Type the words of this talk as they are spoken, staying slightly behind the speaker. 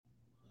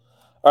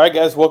All right,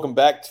 guys, welcome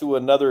back to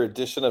another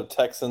edition of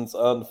Texans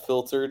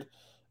Unfiltered,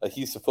 a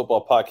Houston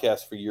football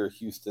podcast for your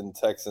Houston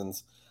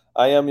Texans.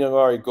 I am young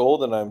Ari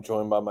Gold, and I'm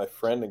joined by my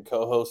friend and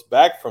co-host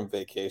back from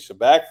vacation,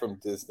 back from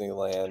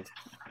Disneyland,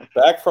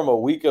 back from a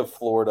week of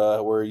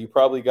Florida where you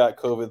probably got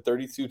COVID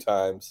 32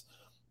 times.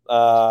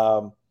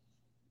 Um,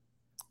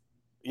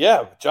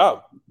 yeah,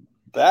 John,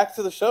 back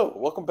to the show.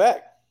 Welcome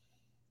back.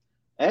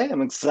 Hey,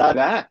 I'm excited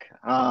back.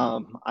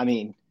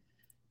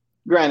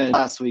 Granted,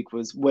 last week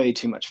was way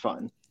too much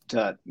fun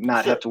to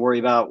not have Sure, to worry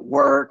about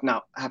work,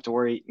 not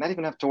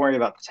even have to worry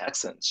about the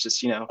Texans.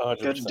 Just,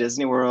 go to 100%.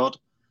 Disney World,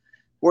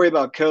 worry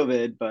about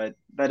COVID, but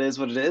that is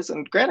what it is.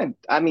 And granted,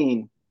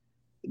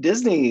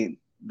 Disney,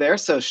 they're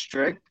so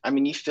strict.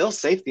 You feel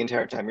safe the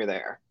entire time you're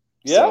there.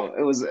 Yeah. So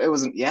it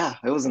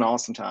was an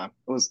awesome time.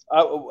 It was,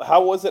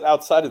 How was it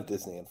outside of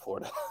Disney in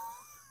Florida?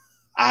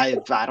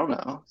 I don't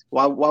know.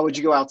 Why would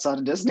you go outside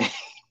of Disney?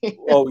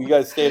 Oh, you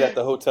guys stayed at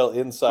the hotel we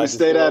inside Disney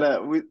stayed at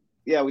World? we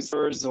stayed at a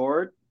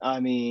resort.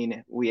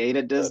 We ate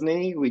at Good.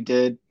 Disney.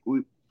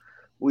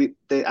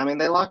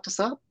 They locked us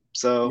up,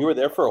 You so were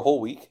there for a whole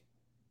week?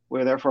 we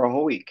were there for a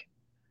whole week.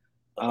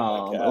 Oh my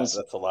It God, was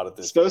that's a lot of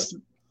Disney. supposed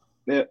to,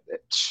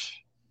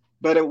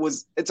 but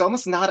it's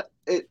almost not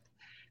it.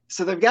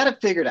 So they've got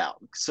it figured out.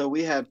 So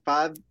we had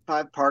five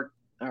park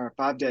or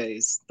 5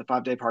 days, the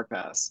 5 day park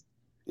pass.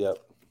 Yep.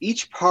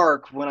 Each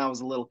park, when I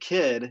was a little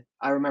kid,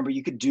 I remember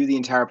you could do the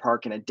entire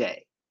park in a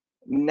day.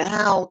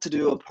 Now to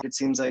do a park, it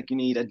seems like you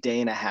need a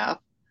day and a half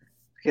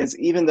because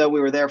even though we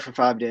were there for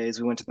 5 days,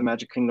 we went to the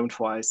Magic Kingdom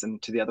twice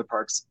and to the other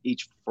parks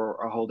each for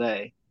a whole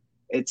day.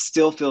 It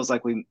still feels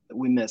like we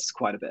missed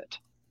quite a bit.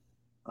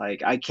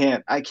 Like I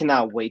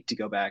cannot wait to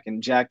go back.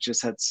 And Jack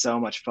just had so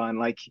much fun.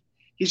 Like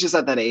he's just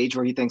at that age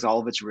where he thinks all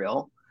of it's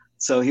real.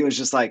 So he was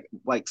just like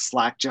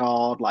slack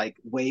jawed, like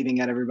waving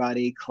at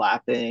everybody,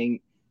 clapping,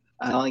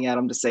 yelling at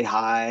them to say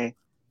hi.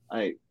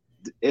 Like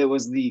it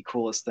was the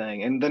coolest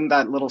thing. And then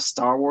that little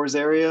Star Wars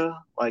area,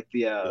 like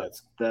Yeah,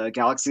 it's the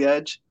Galaxy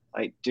Edge,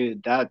 like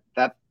dude, that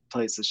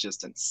place is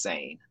just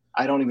insane.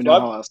 I don't even so know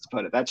how else to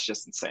put it. That's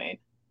just insane.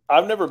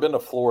 I've never been to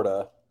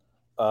Florida.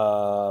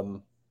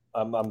 Um,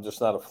 I'm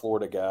just not a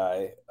Florida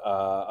guy.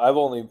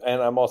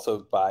 I'm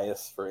also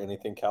biased for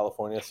anything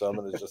California, so I'm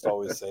going to just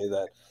always say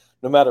that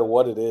no matter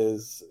what it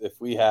is, if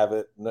we have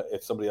it,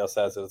 if somebody else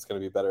has it, it's going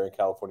to be better in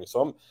California.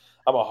 So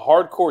I'm a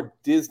hardcore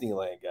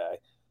Disneyland guy.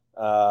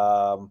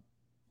 Um,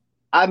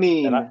 I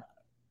and I mean,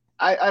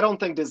 I don't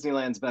think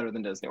Disneyland's better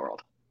than Disney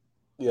World.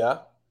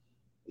 yeah,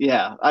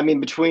 Yeah,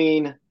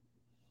 between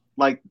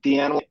like the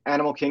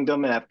Animal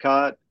Kingdom and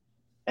Epcot,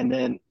 and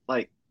then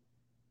like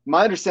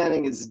my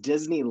understanding is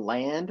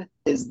Disneyland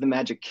is the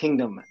Magic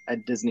Kingdom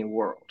at Disney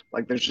World.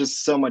 Like there's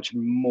just so much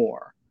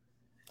more.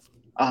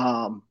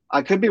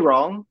 I could be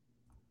wrong.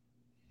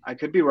 I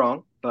could be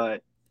wrong,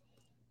 but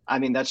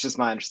that's just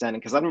my understanding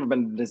because I've never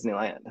been to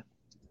Disneyland.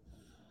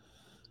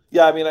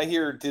 yeah. I mean, I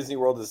hear Disney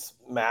World is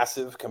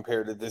massive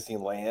compared to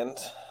Disneyland.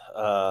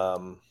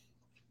 Um,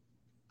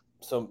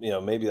 so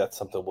maybe that's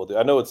something we'll do.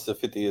 I know it's the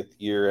 50th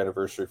year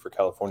anniversary for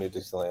California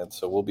Disneyland,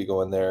 so we'll be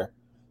going there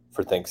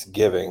for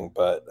Thanksgiving.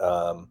 But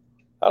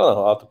I don't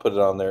know. I'll have to put it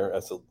on there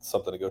as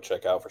something to go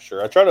check out for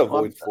sure. I try to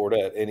Well, avoid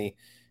Florida at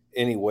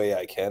any way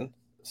I can.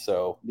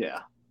 So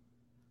yeah.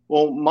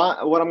 Well,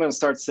 my what I'm going to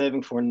start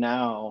saving for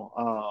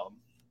now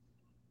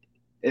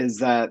is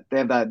that they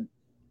have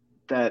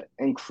that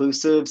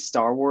inclusive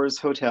Star Wars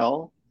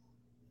hotel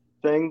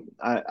thing.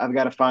 I've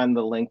got to find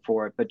the link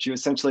for it, but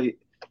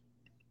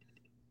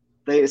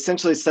they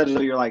essentially said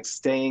you're like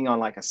staying on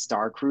like a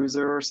Star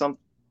Cruiser or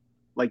something.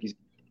 Like you,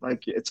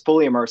 like it's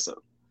fully immersive.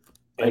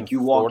 in Like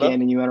you walk Florida,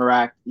 in and you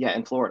interact. Yeah,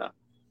 in Florida,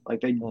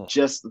 like hmm,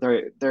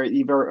 they're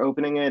either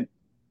opening it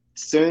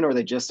soon or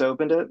they just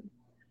opened it,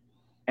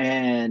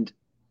 and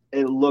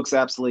it looks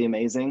absolutely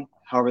amazing.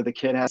 However, the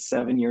kid has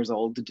 7 years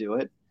old to do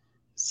it,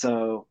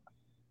 so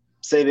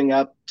saving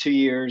up 2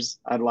 years,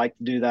 I'd like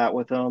to do that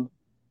with him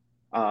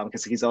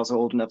because he's also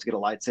old enough to get a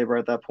lightsaber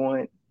at that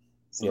point.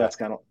 So yeah, that's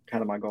kind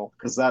of my goal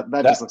because that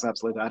just that looks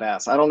absolutely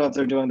badass. I don't know if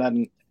they're doing that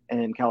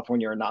in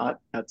California or not.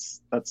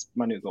 That's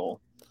my new goal.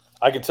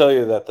 I can tell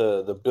you that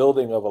the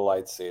building of a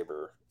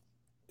lightsaber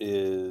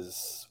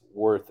is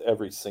worth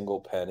every single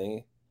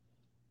penny,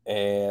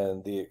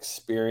 and the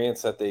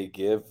experience that they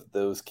give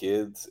those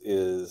kids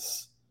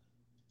is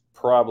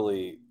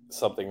probably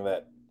something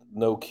that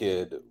no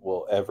kid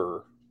will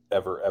ever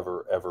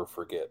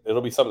forget.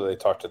 It'll be something they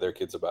talk to their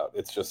kids about.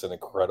 It's just an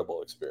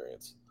incredible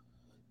experience.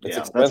 It's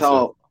Yeah,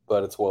 expensive,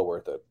 but it's well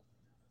worth it.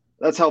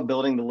 that's how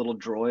building the little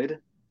droid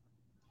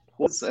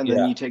was, and then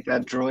Yeah, you take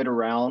that droid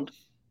around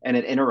and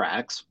it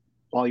interacts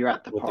while you're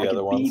at the with the park.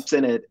 other It ones. beeps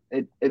and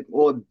it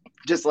will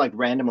just like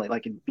randomly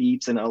like it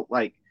beeps and it'll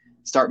like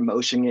start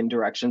motioning in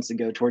directions to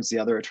go towards the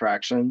other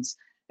attractions.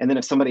 And then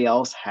if somebody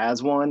else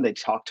has one, they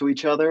talk to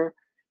each other,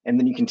 and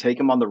then you can take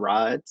them on the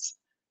rides.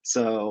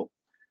 So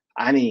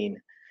I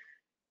mean,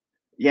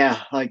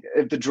 yeah, like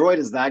if the droid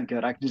is that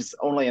good, I can just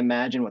only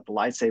imagine what the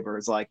lightsaber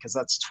is like because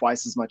that's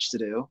twice as much to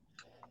do.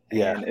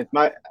 Yeah.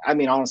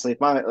 And honestly,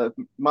 if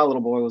my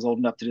little boy was old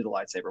enough to do the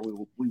lightsaber,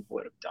 we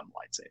would have done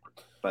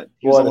lightsaber. But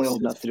he was only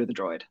old enough to do the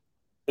droid.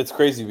 It's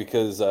crazy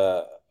because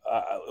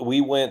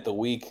we went the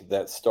week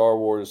that Star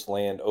Wars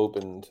Land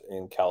opened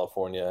in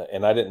California,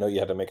 and I didn't know you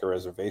had to make a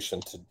reservation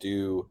to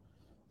do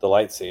the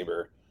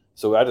lightsaber.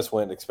 So I just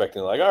went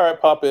expecting like, all right,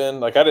 pop in.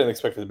 Like I didn't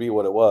expect it to be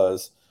what it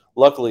was.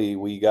 Luckily,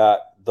 we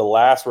got the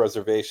last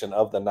reservation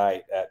of the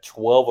night at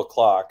 12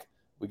 o'clock.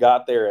 We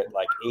got there at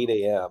like 8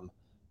 a.m.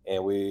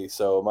 And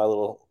so my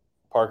little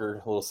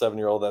Parker, little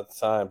 7-year-old at the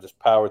time, just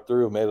powered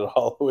through, made it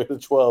all the way to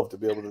 12 to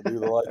be able to do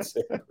the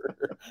lightsaber.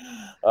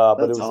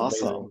 But it was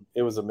awesome. amazing.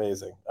 It was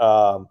amazing.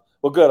 Well,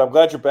 good. I'm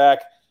glad you're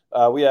back.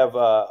 We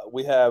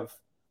have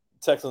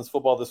Texans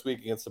football this week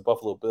against the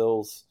Buffalo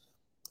Bills,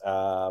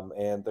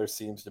 and there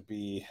seems to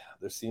be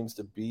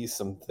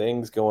some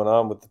things going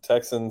on with the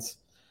Texans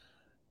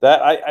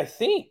that I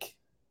think,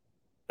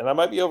 and I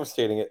might be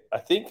overstating it, I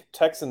think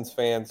Texans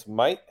fans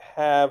might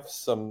have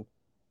some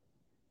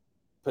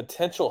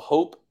potential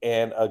hope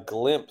and a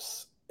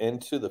glimpse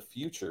into the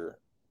future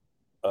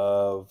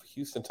of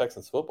Houston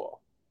Texans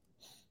football.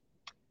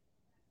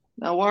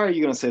 Now, why are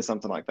you going to say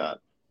something like that?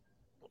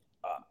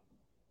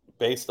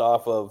 Based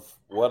off of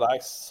what I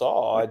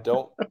saw, I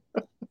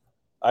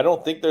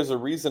don't think there's a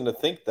reason to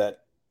think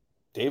that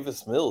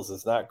Davis Mills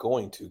is not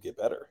going to get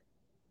better.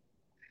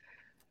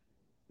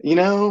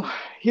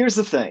 Here's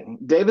the thing.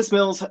 Davis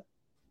Mills,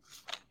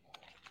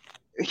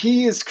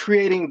 he is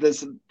creating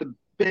the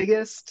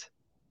biggest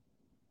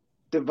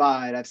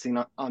divide I've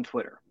seen on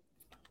Twitter.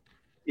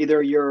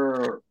 Either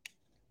you're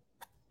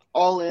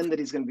all in that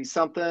he's going to be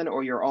something,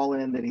 or you're all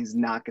in that he's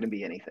not going to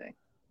be anything.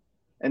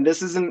 And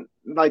this isn't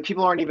like,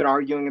 people aren't even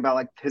arguing about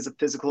like his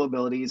physical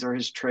abilities or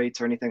his traits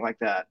or anything like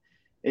that.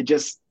 It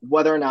just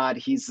whether or not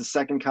he's the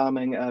second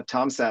coming of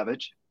Tom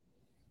Savage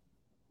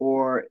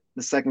or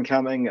the second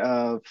coming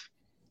of,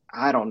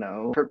 I don't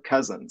know, Kirk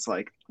Cousins.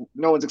 Like,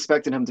 no one's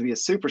expecting him to be a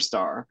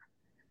superstar,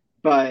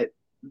 but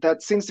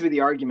that seems to be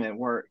the argument.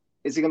 Where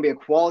is he going to be a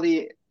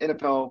quality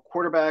NFL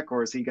quarterback,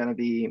 or is he going to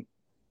be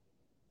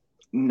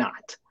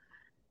not?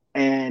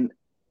 And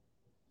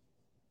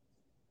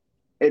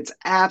it's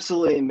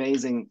absolutely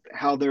amazing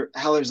how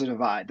there's a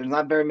divide. There's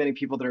not very many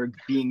people that are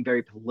being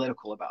very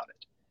political about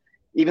it.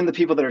 Even the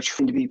people that are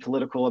trying to be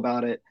political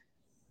about it,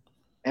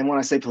 and when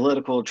I say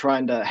political,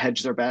 trying to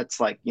hedge their bets,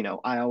 like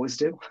I always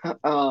do.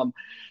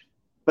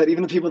 But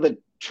even the people that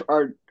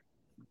are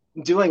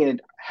doing it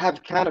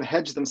have kind of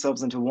hedged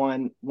themselves into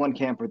one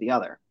camp or the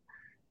other.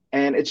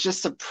 And it's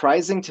just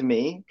surprising to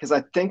me because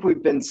I think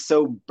we've been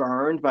so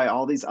burned by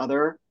all these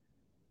other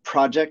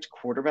project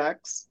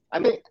quarterbacks.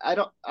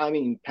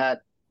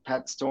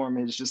 Pat Storm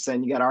is just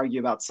saying you got to argue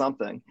about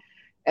something.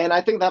 And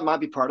I think that might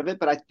be part of it.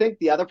 But I think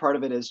the other part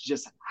of it is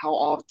just how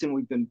often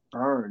we've been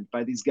burned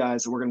by these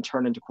guys that we're going to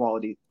turn into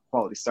quality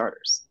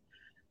starters.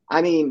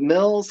 I mean,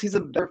 Mills, he's a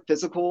better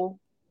physically,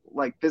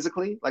 like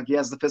he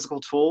has the physical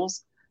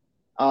tools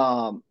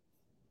than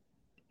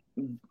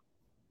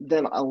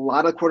a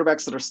lot of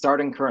quarterbacks that are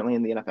starting currently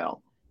in the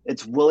NFL.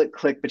 It's will it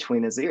click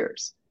between his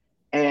ears?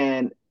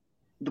 And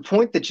the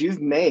point that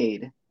you've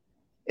made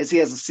is he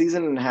has a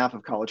season and a half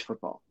of college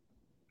football.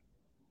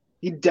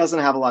 He doesn't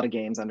have a lot of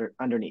games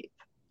underneath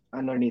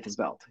his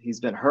belt. He's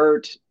been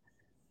hurt.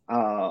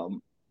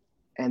 And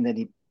then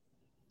he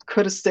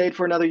could have stayed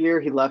for another year.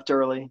 He left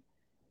early.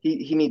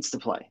 He needs to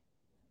play.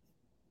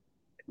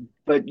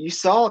 But you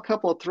saw a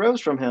couple of throws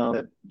from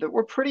him that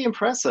were pretty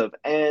impressive.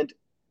 And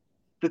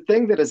the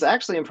thing that is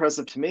actually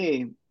impressive to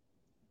me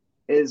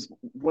is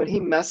when he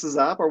messes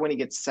up or when he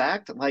gets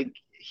sacked, like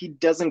he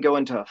doesn't go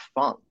into a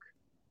funk.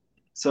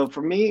 So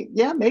for me,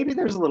 yeah, maybe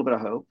there's a little bit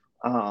of hope.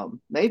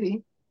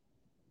 Maybe.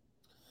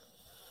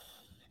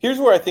 Here's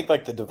where I think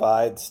like the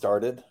divide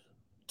started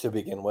to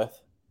begin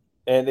with.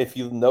 And if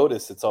you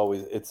notice, it's all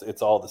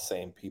the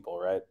same people,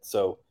 right?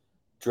 So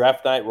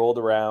draft night rolled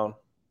around,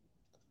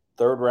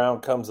 third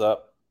round comes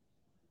up.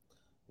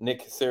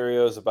 Nick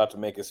Caserio is about to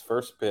make his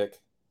first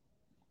pick.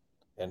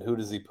 And who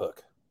does he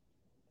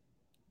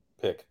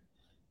pick?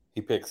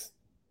 He picks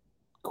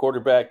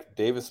quarterback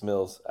Davis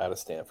Mills out of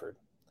Stanford.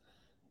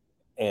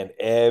 And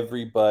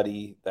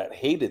everybody that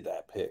hated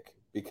that pick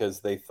because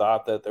they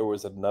thought that there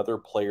was another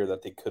player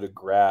that they could have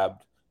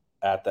grabbed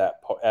at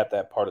that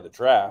part of the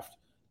draft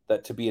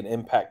that to be an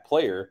impact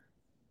player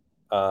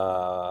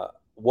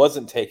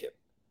wasn't taken.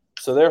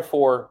 So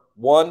therefore,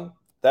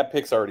 that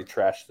pick's already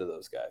trashed to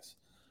those guys.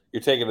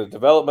 You're taking a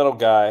developmental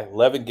guy,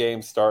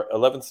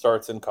 11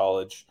 starts in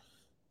college,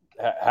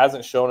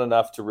 hasn't shown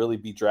enough to really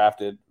be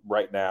drafted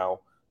right now.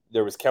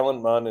 There was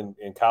Kellen Mond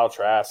and Kyle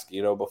Trask,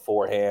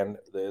 beforehand.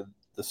 The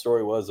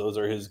story was those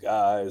are his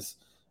guys,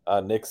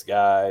 Nick's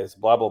guys,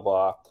 blah, blah,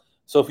 blah.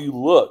 So if you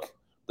look,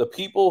 the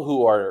people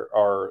who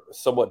are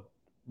somewhat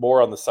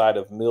more on the side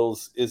of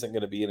Mills isn't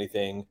going to be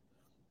anything,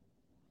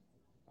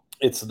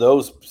 it's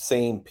those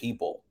same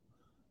people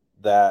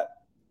that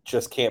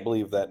just can't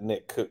believe that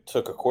Nick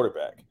took a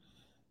quarterback.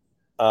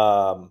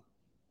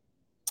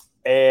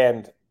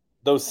 And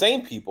those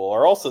same people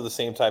are also the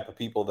same type of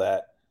people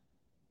that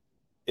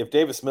if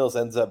Davis Mills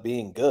ends up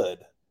being good,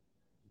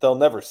 they'll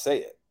never say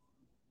it.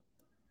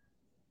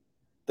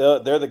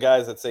 They're the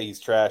guys that say he's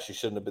trash. He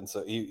shouldn't have been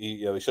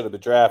he should have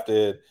been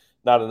drafted.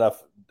 Not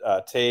enough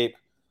tape.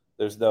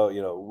 There's no,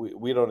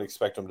 we don't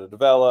expect him to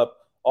develop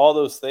all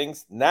those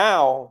things.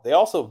 Now they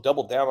also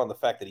doubled down on the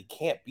fact that he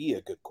can't be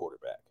a good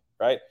quarterback,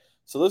 right?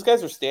 So those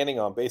guys are standing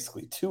on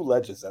basically two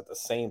ledges at the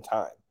same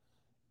time,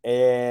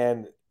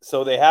 and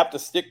so they have to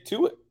stick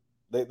to it.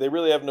 They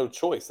really have no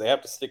choice. They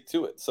have to stick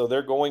to it. So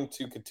they're going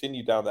to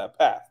continue down that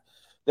path.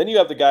 Then you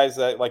have the guys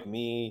that like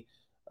me.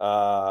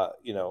 I'm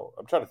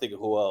trying to think of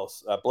who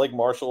else. Blake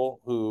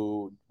Marshall,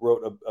 who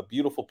wrote a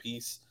beautiful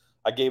piece.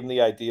 I gave him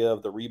the idea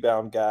of the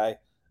rebound guy.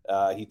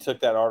 He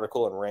took that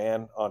article and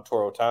ran on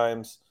Toro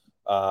Times.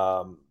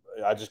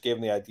 I just gave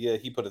him the idea.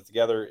 He put it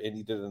together, and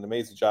he did an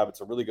amazing job.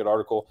 It's a really good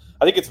article.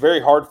 I think it's very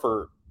hard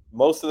for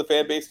most of the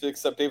fan base to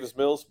accept Davis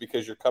Mills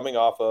because you're coming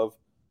off of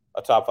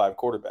a top 5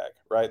 quarterback,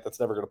 right? That's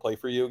never going to play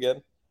for you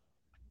again.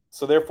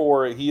 So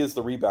therefore, he is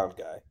the rebound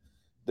guy.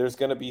 There's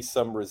going to be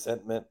some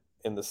resentment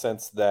in the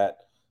sense that,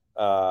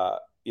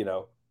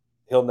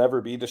 he'll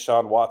never be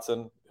Deshaun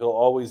Watson. He'll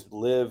always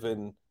live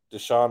in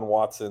Deshaun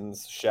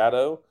Watson's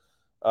shadow.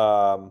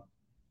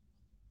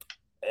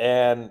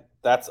 And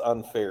that's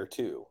unfair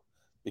too,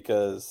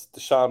 because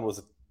Deshaun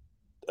was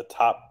a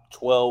top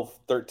 12,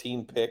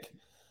 13 pick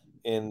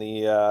in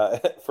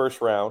the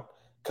first round,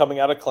 coming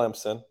out of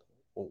Clemson,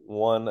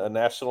 won a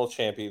national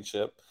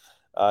championship.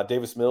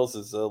 Davis Mills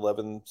is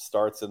 11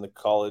 starts in the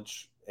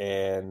college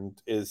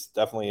and is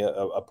definitely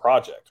a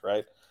project,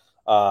 right?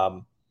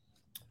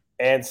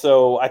 And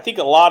so I think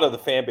a lot of the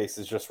fan base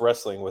is just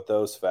wrestling with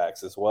those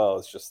facts as well.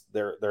 It's just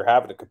they're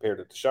having to compare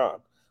to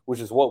Deshaun, which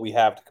is what we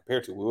have to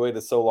compare to. We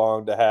waited so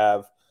long to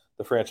have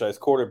the franchise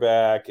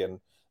quarterback, and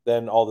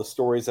then all the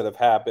stories that have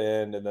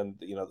happened, and then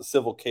the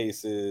civil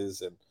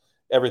cases and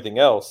everything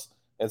else.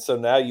 And so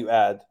now you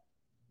add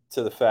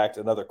to the fact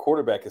another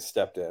quarterback has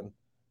stepped in,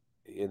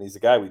 and he's a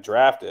guy we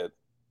drafted,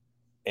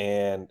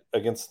 and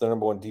against the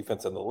number 1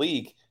 defense in the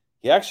league,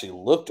 he actually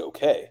looked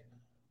okay.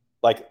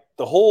 Like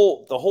the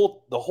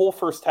whole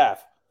first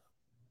half,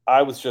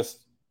 I was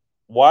just,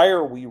 why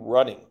are we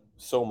running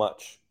so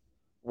much?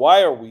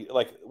 Why are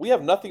we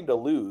have nothing to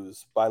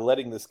lose by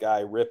letting this guy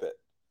rip it.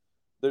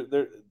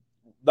 There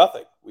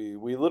nothing. We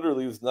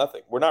literally lose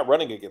nothing. We're not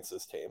running against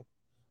this team.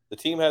 The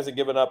team hasn't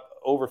given up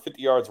over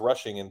 50 yards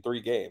rushing in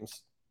 3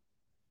 games.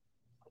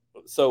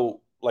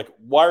 So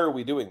why are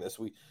we doing this?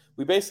 We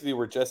basically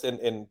were just,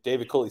 and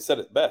David Culley said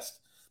it best.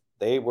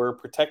 They were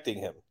protecting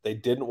him. They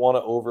didn't want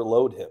to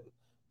overload him.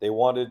 They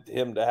wanted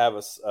him to have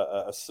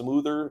a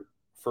smoother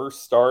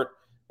first start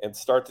and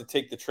start to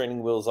take the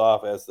training wheels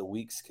off as the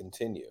weeks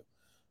continue.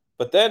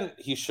 But then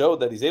he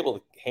showed that he's able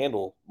to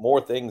handle more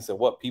things than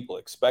what people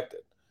expected.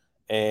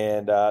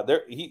 And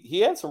he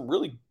had some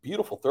really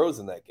beautiful throws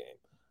in that game.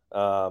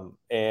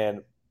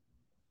 And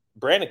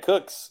Brandon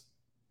Cooks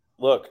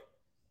is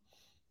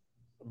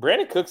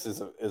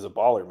a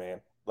baller,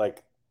 man.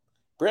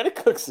 Brandon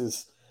Cooks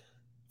is,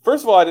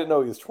 first of all, I didn't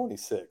know he was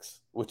 26,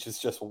 which is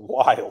just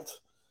wild.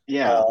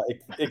 Yeah.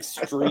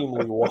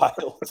 Extremely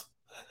wild.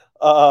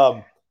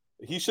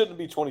 He shouldn't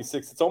be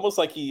 26. It's almost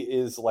like he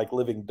is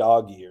living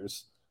dog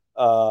years.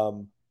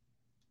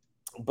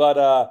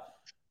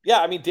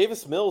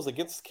 Davis Mills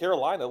against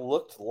Carolina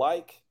looked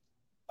like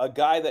a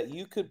guy that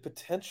you could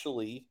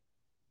potentially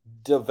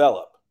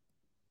develop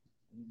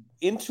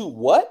into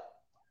what?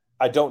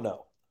 I don't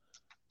know.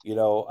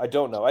 I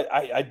don't know.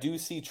 I do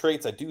see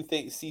traits. I do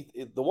see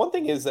the one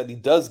thing is that he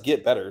does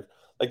get better.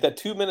 Like that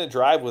 2-minute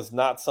drive was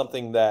not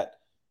something that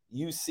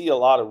you see a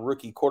lot of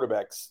rookie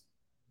quarterbacks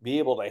be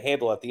able to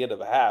handle at the end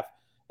of a half.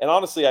 And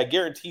honestly, I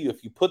guarantee you,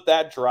 if you put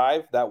that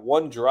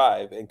one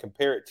drive, and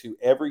compare it to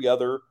every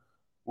other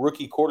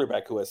rookie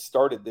quarterback who has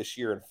started this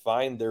year and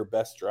find their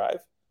best drive,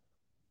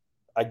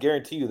 I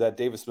guarantee you that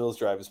Davis Mills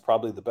drive is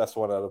probably the best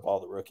one out of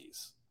all the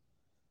rookies.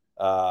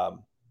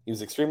 He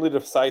was extremely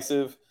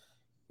decisive.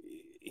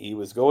 He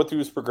was going through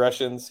his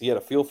progressions. He had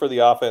a feel for the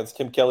offense.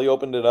 Tim Kelly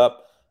opened it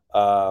up.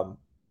 I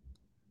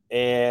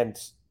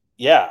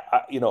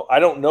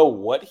don't know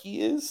what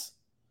he is,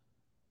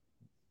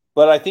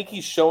 but I think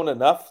he's shown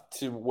enough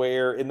to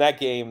where in that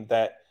game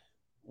that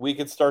we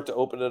could start to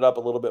open it up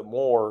a little bit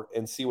more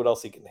and see what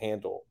else he can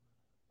handle.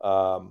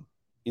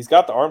 He's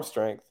got the arm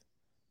strength.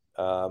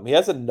 He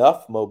has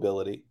enough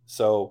mobility.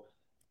 So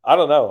I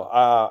don't know.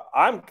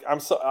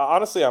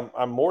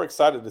 I'm more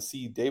excited to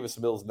see Davis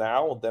Mills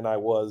now than I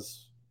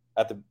was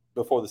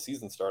before the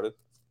season started.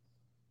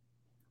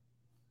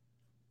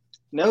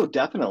 No,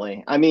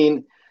 definitely. I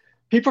mean,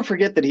 people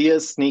forget that he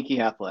is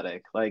sneaky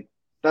athletic.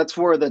 That's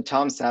where the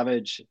Tom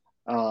Savage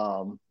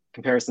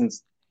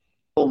comparisons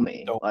pull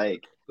me.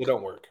 They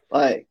don't work.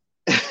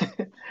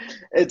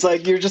 It's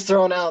like you're just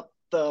throwing out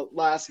the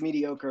last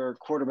mediocre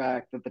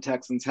quarterback that the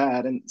Texans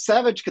had, and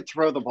Savage could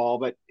throw the ball,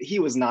 but he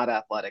was not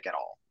athletic at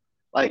all.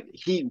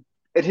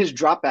 At his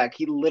drop back,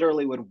 he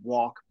literally would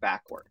walk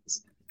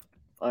backwards.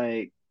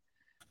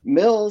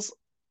 Mills,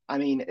 I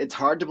mean, it's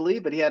hard to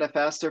believe, but he had a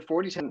faster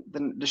 40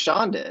 than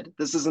Deshaun did.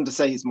 This isn't to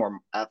say he's more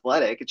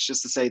athletic. It's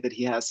just to say that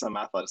he has some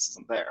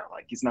athleticism there.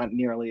 Like he's not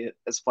nearly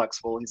as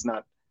flexible. He's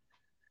not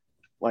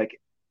like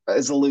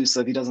as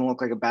elusive. He doesn't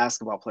look like a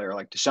basketball player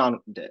like Deshaun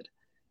did.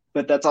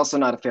 But that's also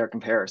not a fair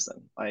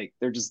comparison. Like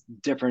they're just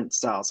different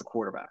styles of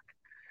quarterback.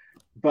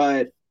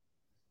 But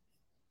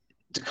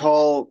to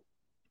call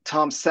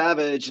Tom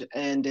Savage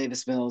and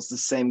Davis Mills the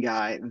same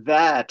guy,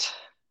 that's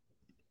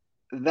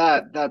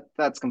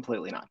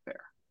completely not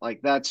fair.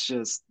 Like that's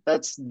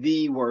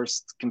the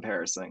worst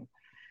comparison.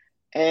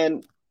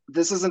 And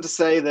this isn't to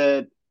say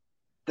that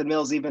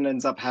Mills even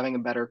ends up having a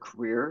better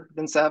career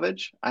than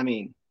Savage. I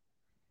mean,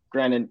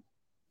 granted,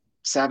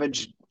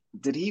 Savage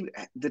did he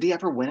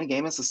ever win a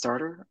game as a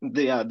starter?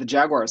 The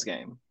Jaguars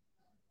game.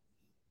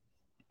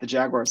 The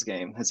Jaguars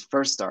game, his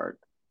first start.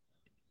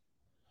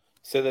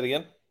 Say that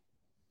again?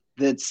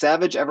 Did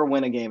Savage ever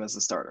win a game as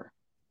a starter?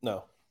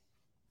 No.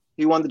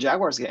 He won the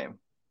Jaguars game.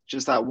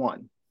 Just that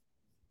one.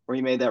 Where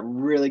he made that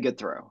really good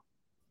throw.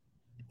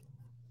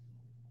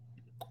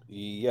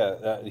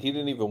 Yeah, he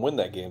didn't even win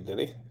that game, did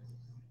he?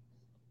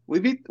 We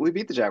beat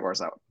the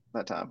Jaguars out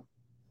that time.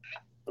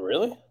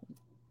 Really?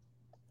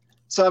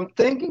 So I'm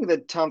thinking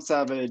that Tom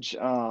Savage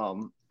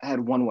had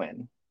one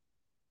win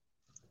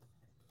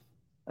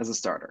as a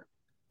starter.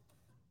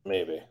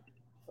 Maybe.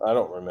 I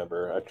don't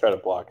remember. I try to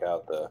block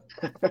out the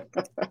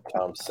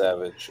Tom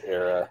Savage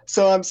era.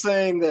 So I'm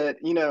saying that,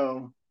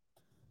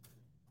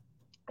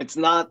 it's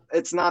not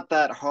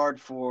that hard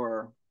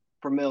for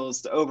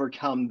Mills to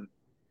overcome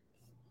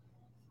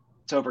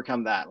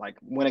that, like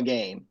win a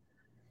game.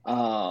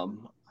 I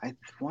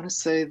want to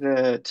say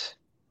that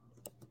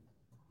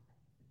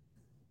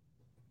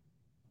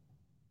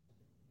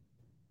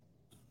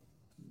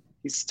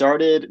he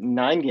started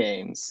 9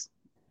 games.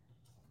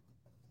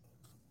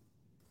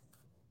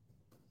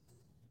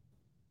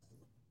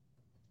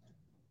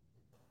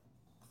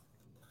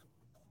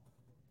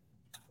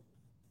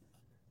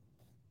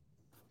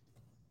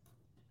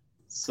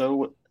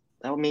 So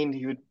that would mean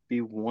he would be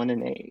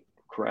 1-8,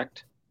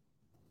 correct?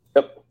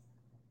 Yep.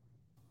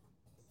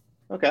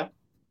 Okay.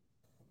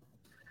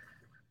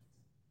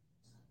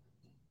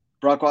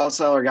 Brock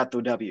Osweiler got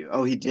the W.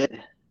 Oh, he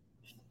did?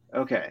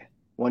 Okay.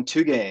 Won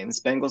 2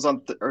 games. Bengals on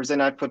Thursday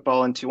Night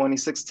Football in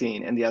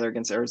 2016 and the other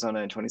against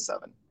Arizona in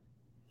 2017.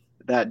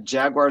 That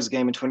Jaguars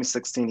game in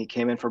 2016, he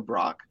came in for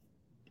Brock.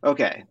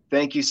 Okay.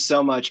 Thank you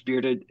so much,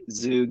 Bearded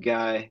Zoo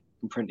Guy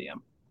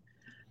Comprendium.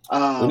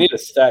 We need a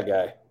stat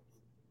guy.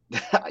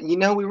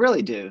 We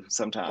really do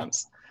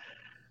sometimes.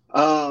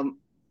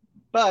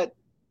 But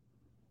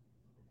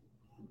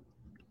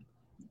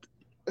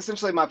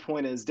essentially my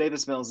point is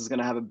Davis Mills is going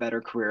to have a better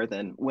career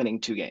than winning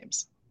 2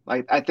 games.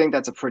 I think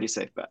that's a pretty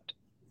safe bet.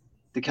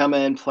 To come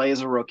in, play as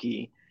a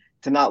rookie,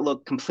 to not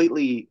look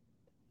completely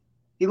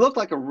 – he looked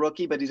like a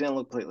rookie, but he didn't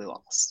look completely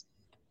lost.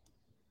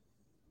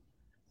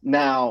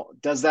 Now,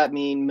 does that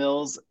mean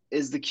Mills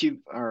is the QB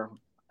 – or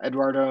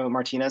Eduardo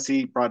Martinez,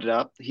 he brought it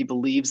up. He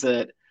believes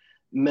that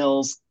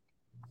Mills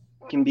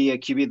can be a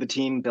QB the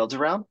team builds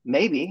around?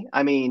 Maybe.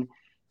 I mean,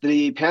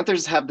 the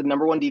Panthers have the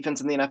number 1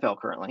 defense in the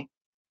NFL currently,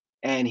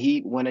 and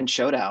he went and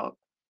showed out.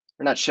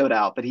 Or not showed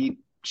out, but he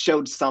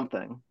showed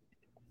something.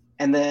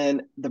 And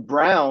then the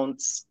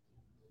Browns –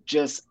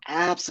 just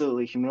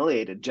absolutely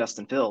humiliated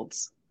Justin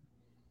Fields.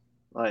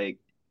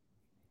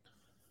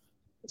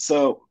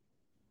 So,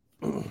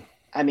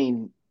 I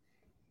mean,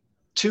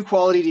 2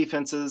 quality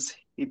defenses.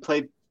 He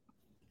played,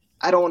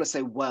 I don't want to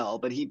say well,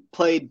 but he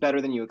played better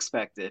than you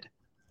expected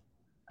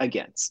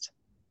against.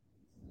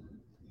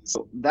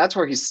 So that's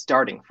where he's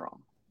starting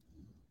from.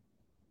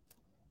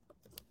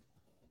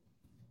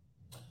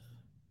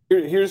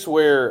 Here's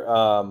where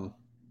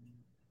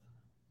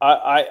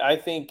I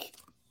think.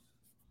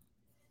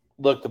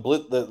 Look,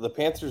 the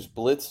Panthers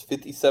blitzed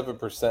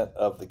 57%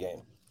 of the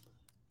game.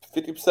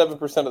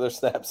 57% of their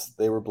snaps,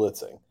 they were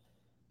blitzing.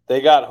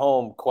 They got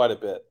home quite a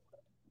bit,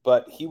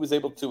 but he was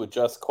able to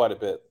adjust quite a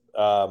bit.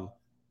 God,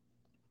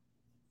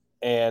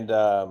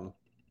 I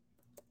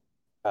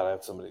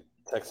have somebody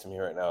texting me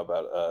right now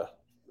about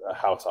a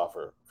house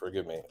offer.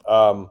 Forgive me.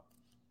 I'm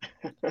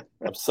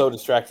so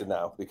distracted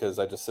now because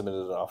I just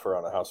submitted an offer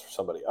on a house for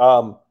somebody.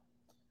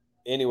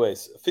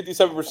 Anyways,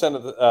 57%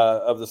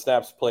 of the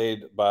snaps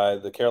played by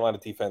the Carolina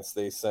defense,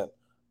 they sent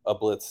a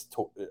blitz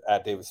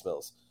at Davis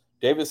Mills.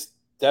 Davis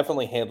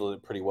definitely handled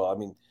it pretty well. I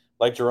mean,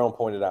 like Jerome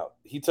pointed out,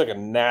 he took a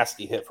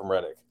nasty hit from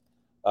Reddick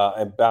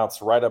and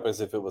bounced right up as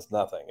if it was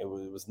nothing. It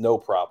was no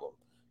problem.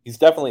 He's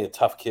definitely a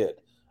tough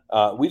kid.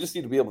 We just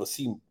need to be able to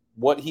see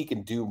what he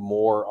can do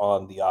more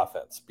on the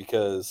offense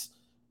because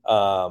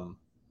the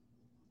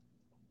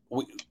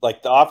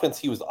offense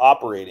he was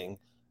operating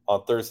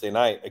on Thursday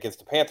night against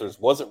the Panthers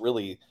wasn't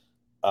really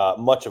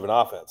much of an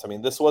offense. I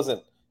mean, this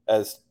wasn't,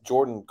 as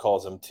Jordan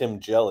calls him, Tim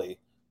Jelly.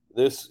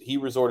 He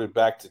resorted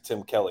back to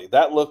Tim Kelly.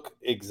 That looked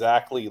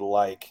exactly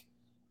like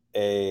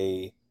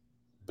a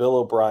Bill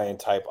O'Brien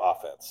type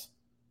offense.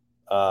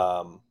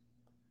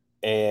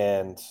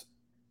 And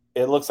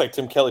it looks like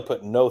Tim Kelly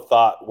put no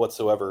thought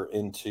whatsoever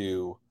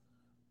into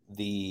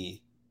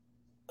the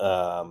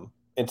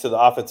into the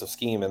offensive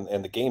scheme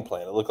and the game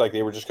plan. It looked like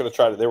they were just going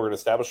to they were going to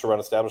establish the run,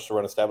 establish the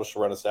run, establish the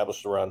run,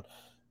 establish the run.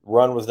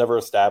 Run was never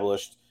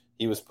established.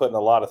 He was putting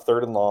a lot of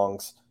third and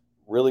longs,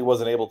 really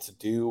wasn't able to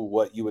do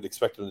what you would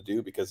expect him to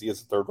do because he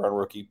is a third round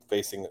rookie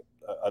facing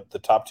the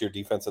top tier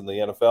defense in the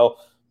NFL.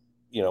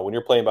 When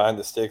you're playing behind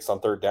the sticks on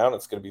third down,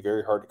 it's going to be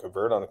very hard to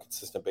convert on a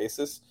consistent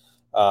basis.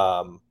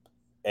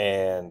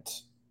 And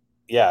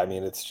yeah, I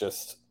mean, it's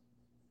just,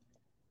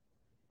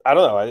 I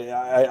don't know.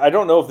 I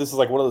don't know if this is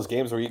like one of those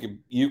games where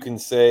you can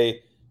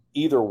say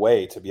either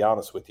way, to be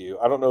honest with you.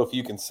 I don't know if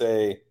you can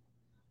say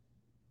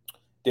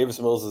Davis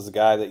Mills is a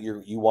guy that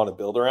you want to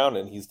build around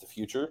and he's the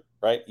future,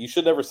 right? You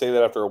should never say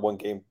that after a one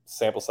game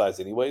sample size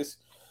anyways.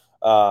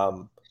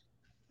 But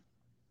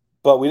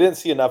we didn't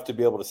see enough to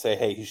be able to say,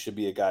 hey, he should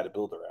be a guy to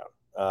build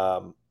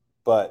around.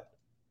 But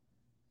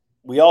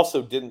we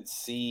also didn't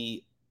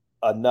see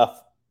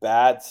enough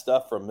bad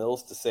stuff from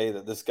Mills to say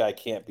that this guy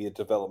can't be a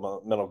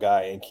developmental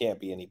guy and can't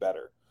be any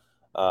better.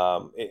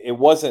 It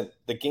wasn't,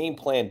 the game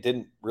plan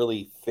didn't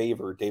really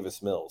favor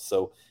Davis Mills.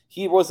 So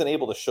he wasn't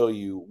able to show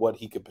you what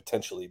he could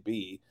potentially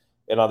be.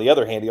 And on the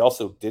other hand, he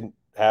also didn't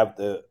have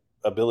the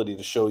ability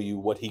to show you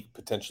what he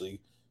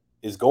potentially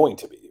is going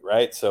to be,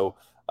 right? So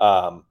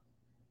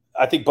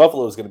I think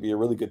Buffalo is going to be a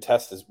really good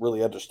test to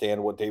really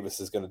understand what Davis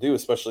is going to do,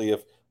 especially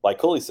if, like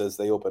Coley says,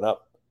 they open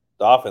up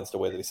the offense the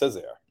way that he says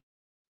they are.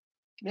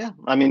 Yeah,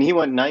 I mean, he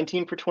went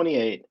 19 for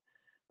 28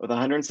 with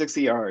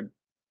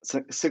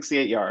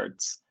 68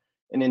 yards,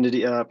 and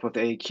ended up with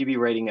a QB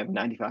rating of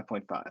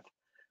 95.5,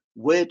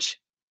 which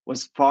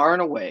was far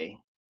and away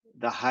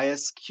the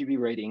highest QB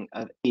rating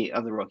of any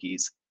of the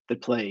rookies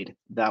that played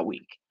that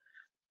week.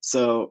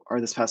 Or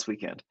this past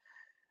weekend.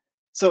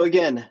 So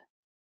again,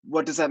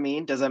 what does that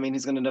mean? Does that mean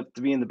he's going to end up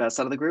being the best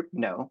out of the group?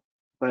 No.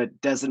 But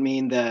does it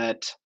mean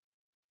that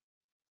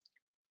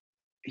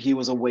he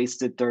was a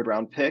wasted third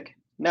round pick?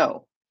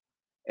 No.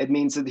 It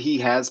means that he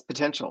has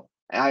potential.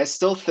 I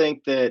still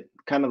think that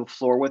kind of the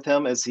floor with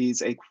him is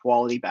he's a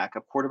quality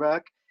backup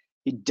quarterback.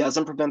 He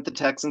doesn't prevent the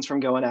Texans from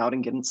going out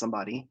and getting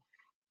somebody.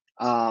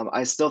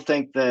 I still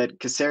think that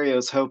Caserio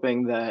is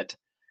hoping that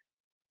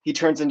he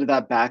turns into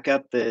that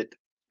backup that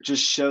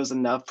just shows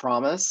enough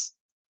promise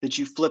that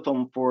you flip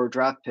him for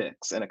draft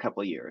picks in a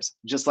couple of years,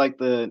 just like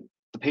the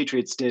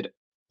Patriots did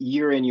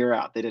year in, year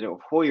out. They did it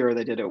with Hoyer.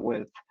 They did it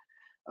with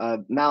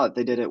Mallett.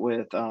 They did it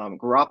with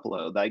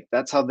Garoppolo. Like,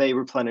 that's how they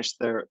replenished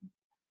their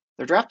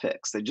draft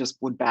picks. They just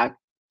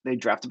they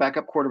draft a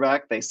backup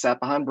quarterback. They sat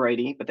behind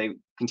Brady, but they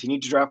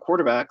continued to draft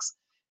quarterbacks.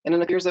 And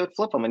in a few years, they would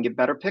flip them and get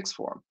better picks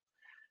for them.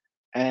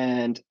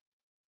 And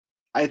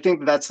I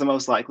think that's the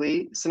most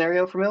likely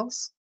scenario for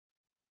Mills.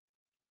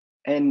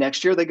 And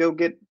next year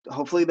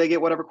hopefully they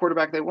get whatever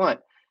quarterback they want.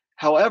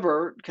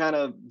 However, kind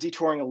of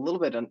detouring a little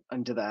bit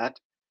into that,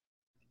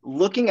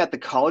 looking at the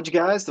college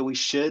guys that we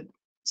should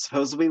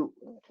supposedly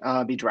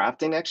be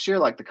drafting next year,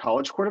 like the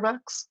college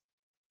quarterbacks,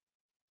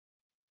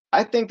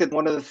 I think that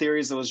one of the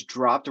theories that was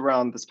dropped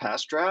around this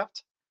past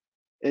draft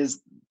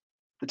is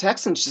the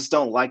Texans just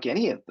don't like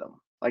any of them,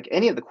 like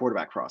any of the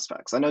quarterback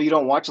prospects. I know you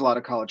don't watch a lot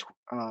of college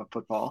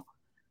football,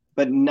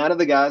 but none of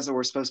the guys that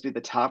were supposed to be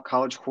the top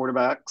college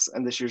quarterbacks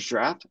in this year's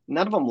draft,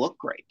 none of them look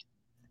great.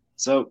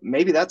 So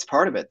maybe that's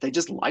part of it. They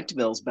just liked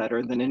Mills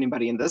better than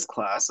anybody in this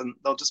class, and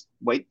they'll just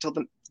wait till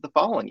the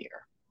following year.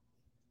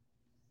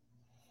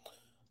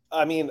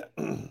 I mean,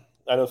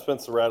 I know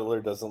Spencer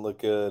Rattler doesn't look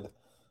good.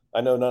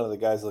 I know none of the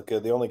guys look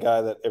good. The only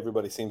guy that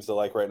everybody seems to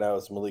like right now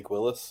is Malik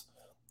Willis.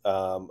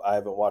 I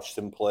haven't watched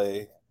him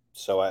play,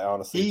 so I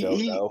honestly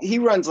don't know. He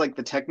runs like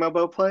the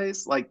Tecmo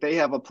plays. Like, they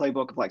have a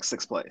playbook of like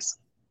 6 plays.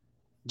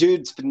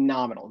 Dude's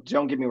phenomenal.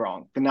 Don't get me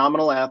wrong.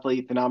 Phenomenal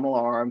athlete, phenomenal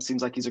arm.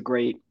 Seems like he's a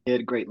great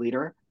kid, great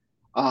leader.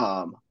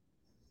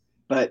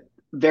 But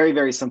very,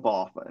 very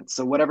simple offense.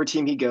 So whatever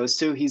team he goes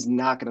to, he's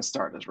not going to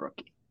start as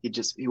rookie.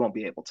 He won't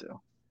be able to.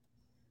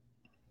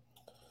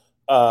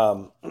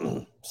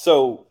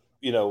 So,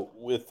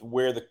 with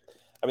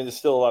there's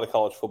still a lot of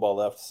college football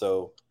left.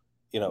 So,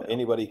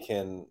 anybody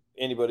can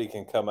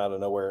come out of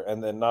nowhere.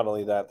 And then not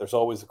only that, there's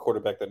always a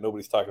quarterback that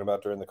nobody's talking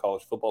about during the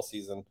college football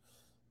season.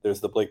 There's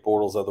the Blake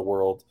Bortles of the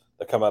world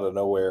that come out of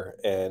nowhere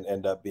and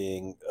end up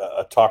being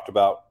a talked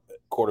about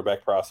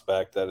quarterback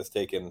prospect that has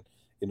taken,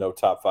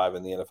 top 5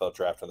 in the NFL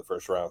draft in the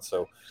first round.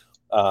 So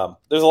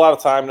there's a lot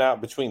of time now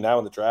between now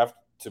and the draft,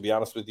 to be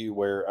honest with you,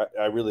 where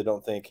I really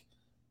don't think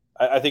 –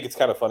 I think it's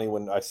kind of funny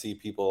when I see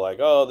people like,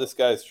 oh, this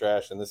guy's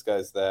trash and this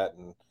guy's that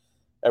and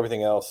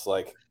everything else.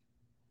 Like,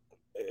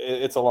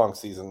 it's a long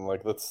season.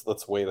 Like,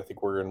 let's wait. I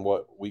think we're in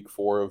week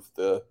 4 of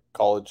the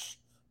college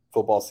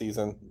football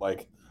season.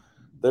 Like,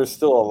 there's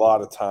still a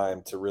lot of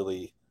time to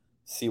really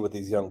see what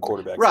these young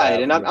quarterbacks right,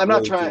 have. And I'm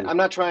not trying. I'm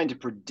not trying to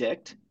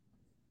predict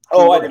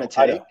who we're going to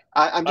take.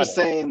 I'm just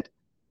saying,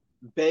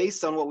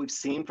 based on what we've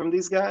seen from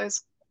these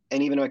guys,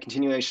 and even a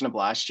continuation of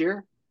last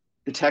year,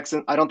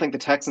 I don't think the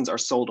Texans are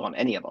sold on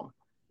any of them.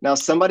 Now,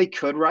 somebody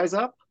could rise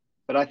up,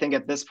 but I think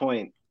at this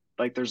point,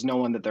 like, there's no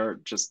one that they're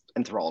just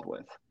enthralled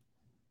with.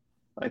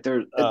 Like,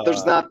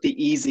 there's not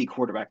the easy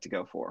quarterback to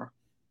go for.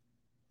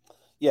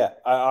 Yeah,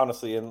 I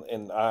honestly,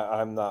 and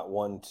I'm not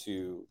one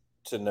to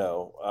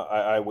know.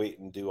 I wait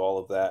and do all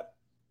of that,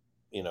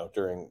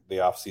 during the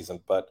off season.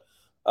 But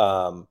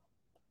um,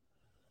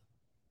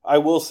 I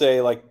will say,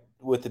 like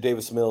with the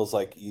Davis Mills,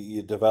 like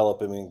you develop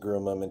him and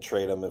groom him and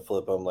trade him and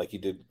flip him, like you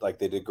did, like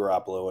they did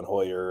Garoppolo and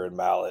Hoyer and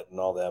Mallet and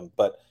all them.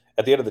 But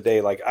at the end of the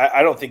day, like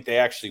I don't think they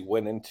actually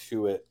went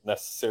into it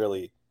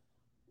necessarily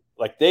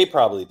like they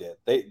probably did.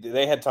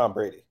 They had Tom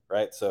Brady,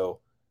 right? So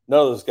none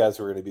of those guys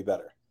were going to be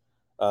better.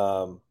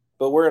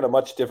 But we're in a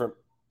much different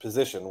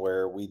position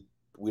where we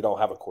don't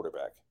have a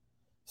quarterback.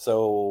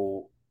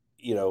 So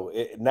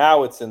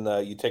now it's in the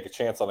you take a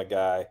chance on a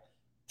guy,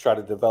 try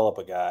to develop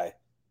a guy.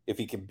 If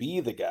he can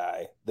be the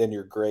guy, then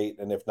you're great.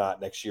 And if not,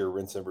 next year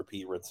rinse and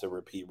repeat, rinse and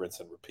repeat, rinse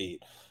and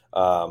repeat.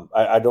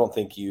 I don't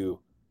think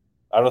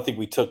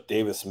we took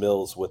Davis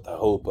Mills with the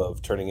hope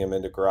of turning him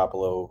into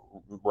Garoppolo,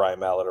 Brian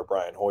Mallett, or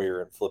Brian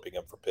Hoyer and flipping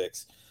him for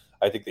picks.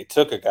 I think they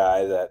took a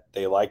guy that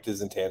they liked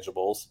his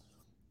intangibles.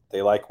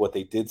 They like what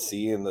they did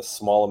see in the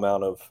small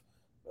amount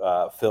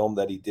of film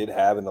that he did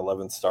have in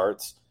 11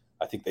 starts.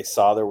 I think they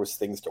saw there was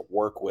things to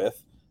work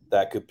with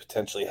that could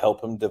potentially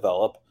help him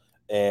develop.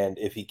 And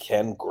if he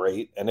can,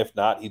 great. And if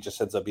not, he just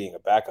ends up being a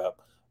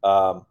backup.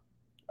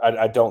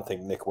 I don't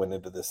think Nick went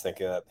into this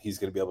thinking that he's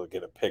going to be able to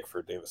get a pick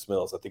for Davis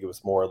Mills. I think it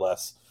was more or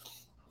less,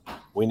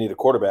 we need a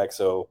quarterback,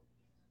 so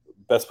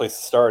best place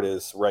to start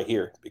is right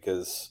here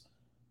because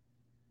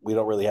we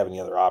don't really have any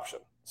other option.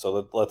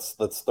 So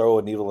let's throw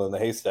a needle in the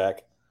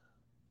haystack.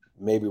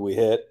 Maybe we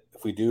hit.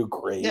 If we do,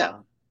 great. Yeah.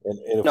 And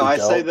if No, we I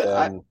don't, say that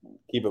then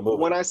keep it moving.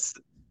 when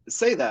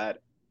say that,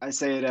 I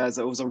say it as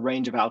it was a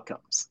range of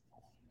outcomes.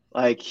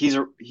 Like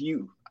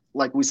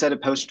like we said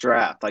at post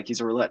draft, like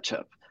he's a roulette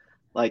chip.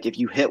 Like if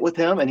you hit with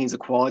him and he's a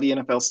quality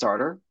NFL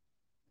starter,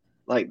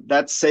 like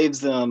that saves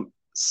them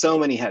so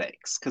many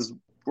headaches because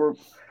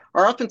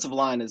our offensive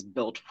line is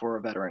built for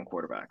a veteran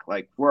quarterback.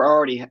 Like we're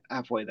already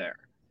halfway there.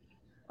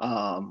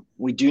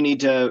 We do need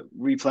to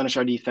replenish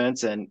our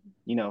defense and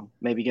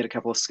maybe get a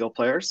couple of skill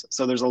players.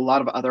 So there's a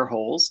lot of other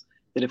holes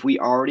that if we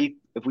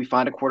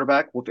find a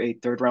quarterback with a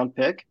third round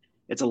pick,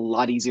 it's a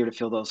lot easier to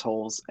fill those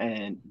holes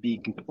and be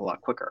competitive a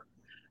lot quicker.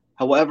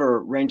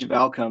 However, range of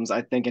outcomes,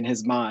 I think in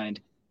his mind,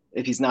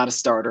 if he's not a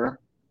starter,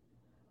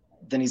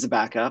 then he's a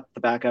backup,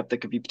 the backup that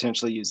could be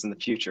potentially used in the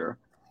future.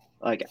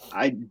 Like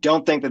I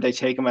don't think that they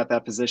take him at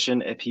that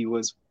position if he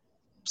was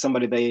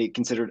somebody they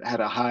considered had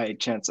a high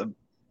chance of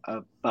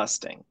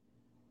busting.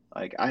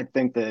 Like I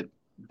think that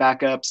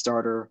backup,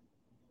 starter,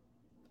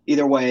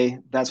 either way,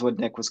 that's what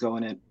Nick was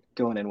going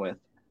in with.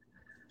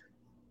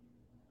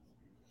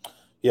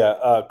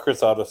 Yeah,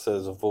 Chris Otto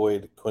says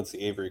avoid Quincy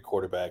Avery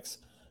quarterbacks.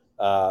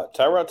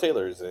 Tyrod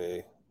Taylor is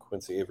a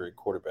Quincy Avery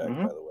quarterback,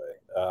 by the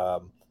way,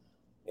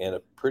 and a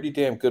pretty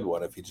damn good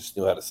one if he just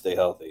knew how to stay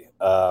healthy.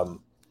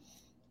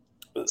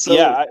 So,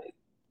 yeah,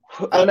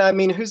 I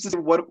mean, who's to say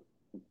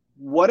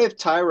what if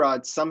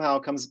Tyrod somehow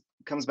comes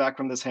back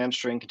from this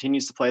hamstring,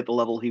 continues to play at the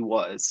level he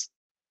was?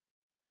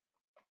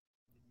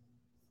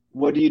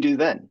 What do you do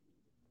then?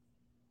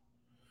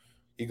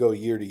 You go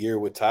year to year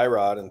with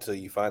Tyrod until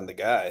you find the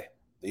guy.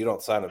 You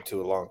don't sign him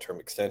to a long-term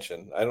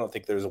extension. I don't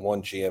think there's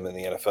one GM in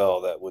the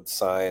NFL that would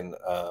sign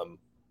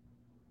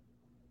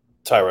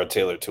Tyrod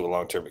Taylor to a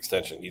long-term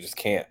extension. You just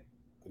can't.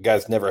 The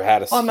guy's never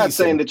had a season. I'm not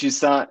saying that you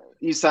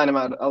sign him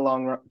at a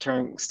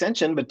long-term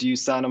extension, but do you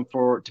sign him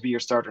to be your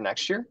starter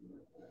next year?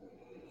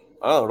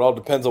 I don't know. It all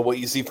depends on what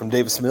you see from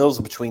Davis Mills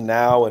between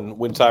now and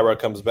when Tyrod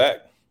comes back.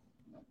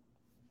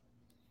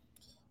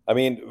 I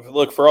mean,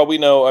 look, for all we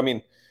know, I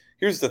mean,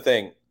 here's the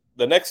thing.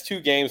 The next two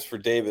games for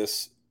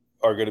Davis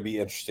are going to be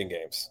interesting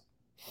games.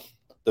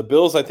 The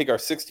Bills, I think, are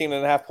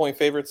 16.5-point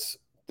favorites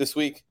this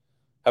week,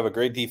 have a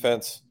great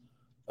defense,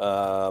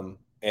 and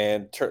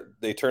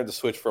they turned the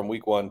switch from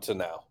week one to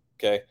now,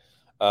 okay?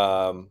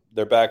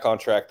 They're back on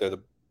track. They're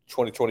the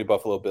 2020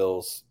 Buffalo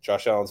Bills.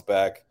 Josh Allen's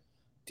back.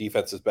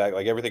 Defense is back.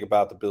 Like, everything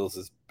about the Bills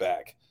is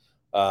back.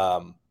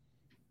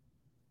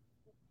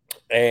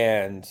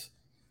 And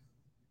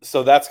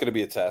so that's going to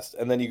be a test.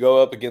 And then you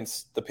go up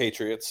against the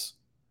Patriots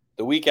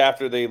the week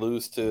after they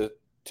lose to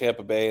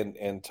Tampa Bay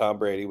and Tom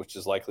Brady, which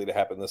is likely to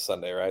happen this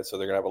Sunday, right? So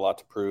they're going to have a lot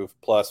to prove.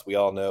 Plus, we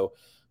all know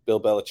Bill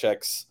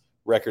Belichick's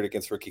record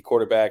against rookie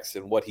quarterbacks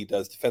and what he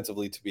does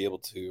defensively to be able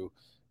to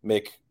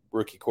make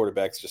rookie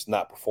quarterbacks just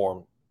not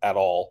perform at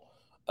all.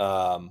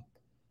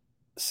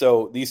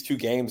 So these two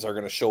games are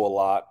going to show a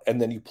lot.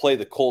 And then you play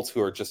the Colts,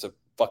 who are just a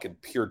fucking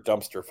pure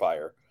dumpster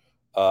fire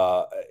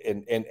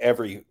in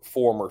every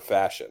form or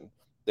fashion.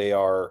 They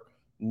are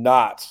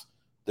not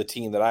the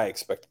team that I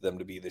expected them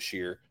to be this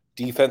year,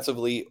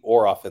 defensively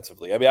or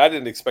offensively. I mean, I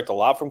didn't expect a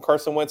lot from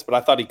Carson Wentz, but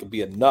I thought he could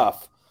be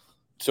enough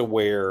to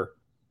where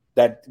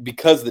that,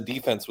 because the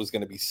defense was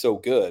going to be so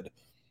good,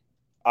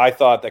 I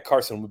thought that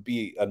Carson would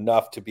be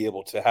enough to be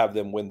able to have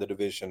them win the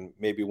division,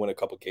 maybe win a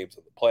couple games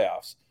in the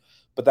playoffs.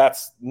 But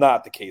that's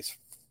not the case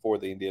for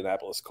the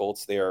Indianapolis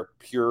Colts. They are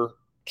pure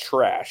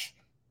trash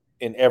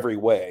in every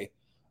way.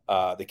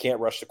 They can't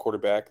rush the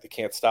quarterback. They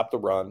can't stop the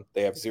run.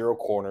 They have zero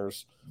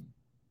corners.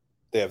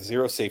 They have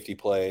zero safety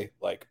play.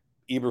 Like,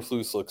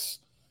 Eberflus looks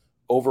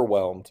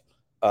overwhelmed.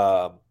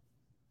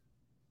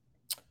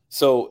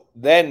 So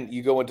then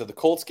you go into the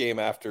Colts game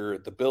after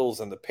the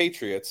Bills and the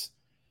Patriots,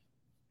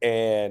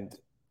 and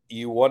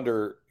you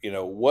wonder,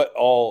 what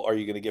all are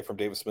you going to get from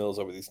Davis Mills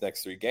over these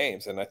next 3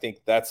 games? And I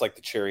think that's like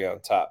the cherry on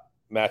top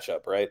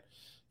matchup, right?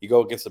 You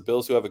go against the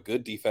Bills, who have a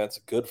good defense,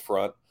 a good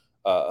front,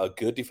 a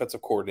good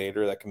defensive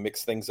coordinator that can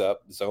mix things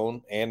up,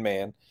 zone and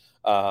man.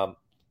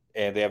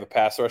 And they have a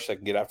pass rush that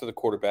can get after the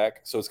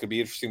quarterback. So it's going to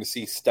be interesting to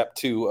see step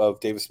 2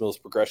 of Davis Mills'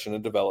 progression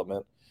and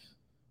development.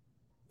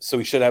 So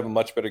he should have a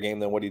much better game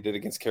than what he did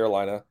against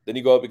Carolina. Then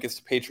you go up against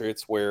the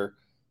Patriots, where,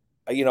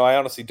 I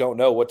honestly don't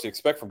know what to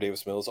expect from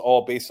Davis Mills,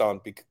 all based on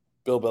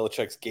Bill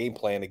Belichick's game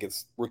plan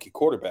against rookie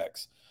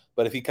quarterbacks.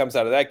 But if he comes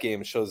out of that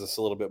game and shows us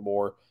a little bit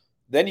more,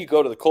 then you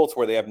go to the Colts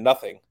where they have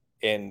nothing.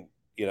 And,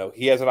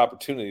 he has an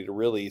opportunity to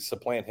really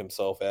supplant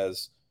himself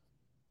as,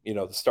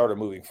 the starter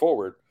moving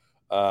forward.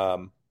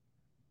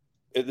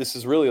 This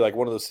is really like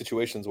one of those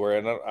situations where,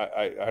 and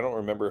I don't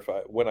remember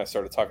when I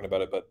started talking about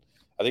it, but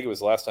I think it was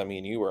the last time me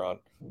and you were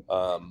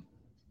on,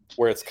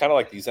 where it's kind of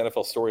like these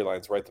NFL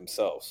storylines write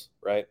themselves,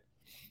 right?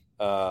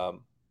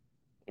 No,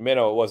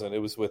 it wasn't. It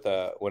was with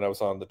when I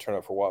was on the Turn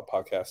Up for What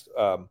podcast.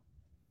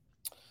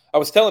 I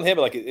was telling him,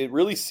 like, it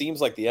really seems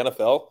like the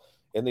NFL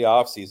in the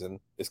offseason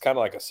is kind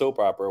of like a soap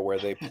opera where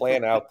they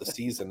plan out the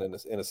season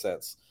in a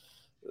sense.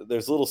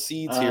 There's little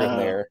seeds here and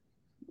there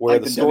where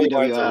like the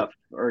storylines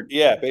are,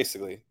 yeah,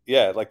 basically.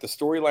 Yeah, like the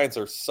storylines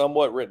are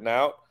somewhat written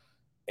out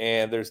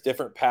and there's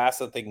different paths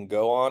that they can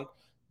go on,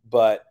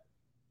 but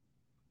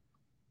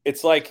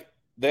it's like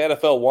the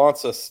NFL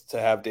wants us to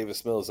have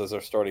Davis Mills as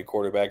our starting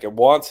quarterback and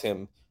wants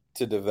him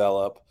to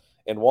develop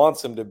and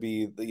wants him to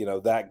be,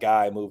 that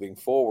guy moving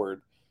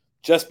forward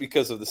just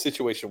because of the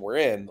situation we're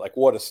in. Like,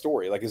 what a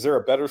story. Like, is there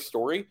a better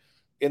story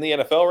in the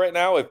NFL right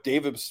now if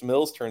Davis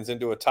Mills turns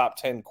into a top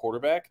 10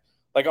 quarterback?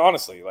 Like,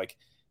 honestly, like,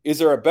 is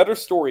there a better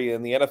story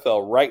in the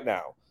NFL right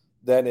now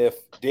than if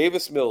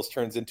Davis Mills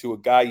turns into a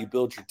guy you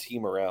build your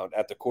team around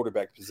at the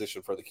quarterback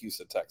position for the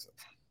Houston Texans?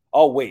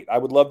 I'll wait. I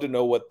would love to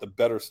know what the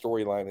better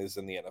storyline is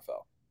in the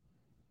NFL.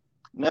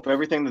 No, for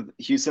everything that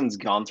Houston's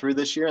gone through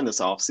this year in this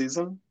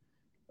offseason,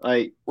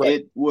 like,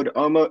 right. It would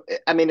almost,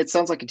 it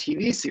sounds like a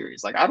TV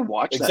series. Like, I'd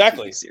watch that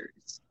TV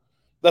series.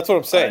 That's what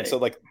I'm saying. So,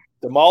 like,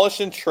 demolished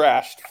and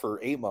trashed for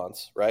 8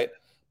 months, right?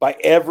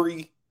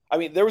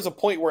 There was a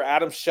point where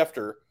Adam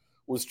Schefter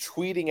was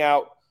tweeting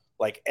out,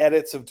 like,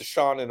 edits of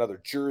Deshaun and other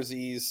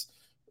jerseys,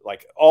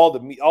 like, all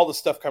the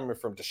stuff coming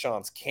from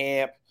Deshaun's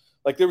camp.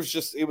 Like, it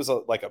was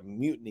like a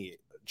mutiny,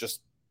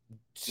 just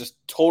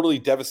totally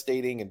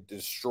devastating and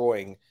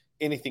destroying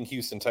anything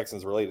Houston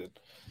Texans related.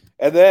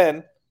 And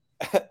then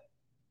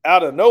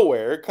out of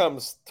nowhere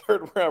comes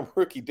 3rd round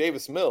rookie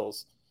Davis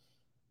Mills.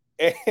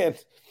 And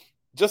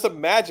just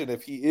imagine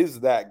if he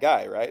is that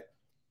guy, right?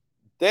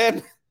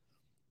 Then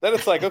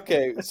it's like,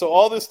 okay, so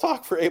all this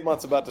talk for 8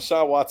 months about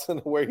Deshaun Watson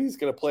and where he's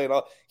going to play and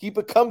all, he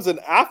becomes an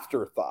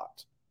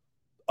afterthought,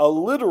 a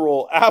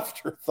literal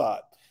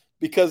afterthought,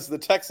 because the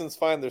Texans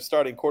find their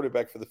starting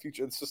quarterback for the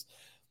future. It's just,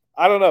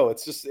 I don't know.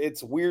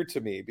 It's weird to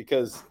me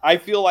because I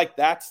feel like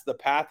that's the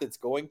path it's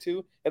going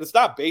to. And it's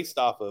not based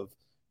off of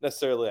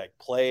necessarily like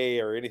play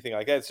or anything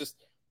like that.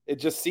 It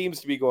just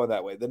seems to be going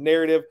that way. The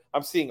narrative,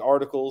 I'm seeing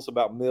articles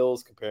about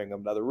Mills comparing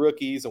him to other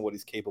rookies and what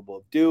he's capable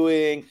of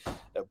doing.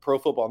 Pro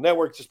Football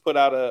Network just put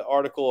out an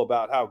article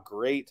about how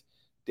great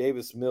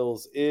Davis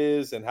Mills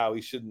is and how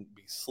he shouldn't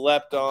be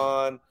slept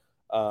on.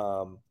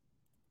 And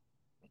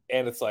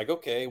it's like,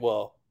 okay,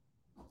 well,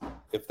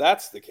 if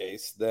that's the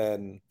case,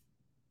 then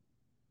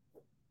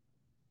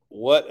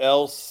what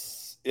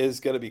else is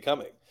going to be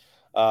coming?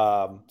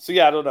 So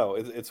yeah, I don't know.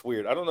 It's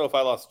weird. I don't know if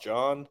I lost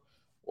John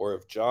or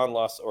if John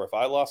lost, or if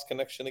I lost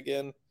connection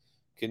again.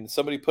 Can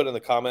somebody put in the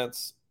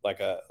comments like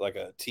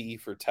a T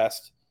for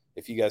test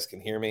if you guys can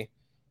hear me?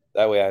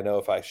 That way I know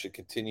if I should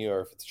continue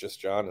or if it's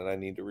just John and I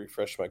need to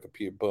refresh my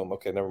computer. Boom.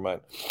 Okay, never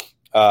mind.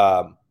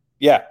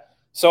 Yeah.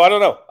 So I don't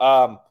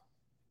know.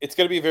 It's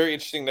going to be very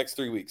interesting next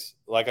 3 weeks.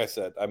 Like I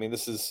said,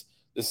 this is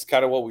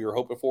kind of what we were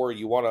hoping for.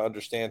 You want to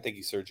understand. Thank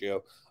you,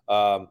 Sergio.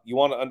 You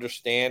want to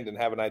understand and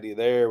have an idea.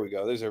 There we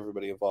go. There's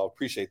everybody involved.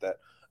 Appreciate that.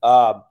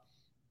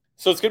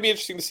 So it's going to be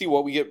interesting to see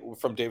what we get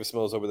from Davis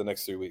Mills over the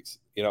next 3 weeks.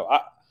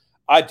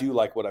 I do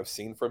like what I've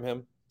seen from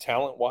him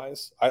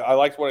talent-wise. I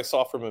liked what I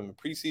saw from him in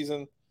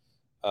preseason.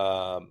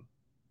 I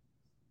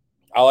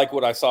like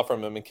what I saw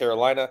from him in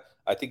Carolina.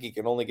 I think he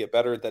can only get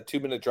better. That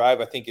 2-minute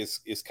drive, I think, is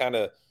kind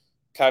of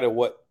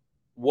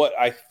what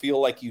I feel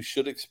like you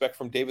should expect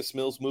from Davis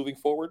Mills moving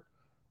forward.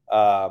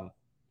 I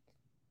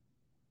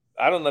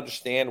don't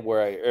understand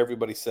where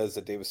everybody says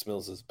that Davis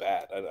Mills is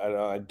bad.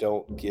 I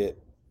don't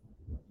get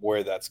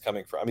where that's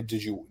coming from.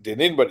 Did you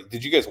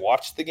guys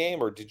watch the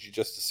game or did you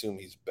just assume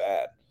he's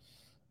bad?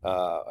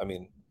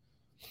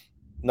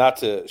 Not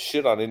to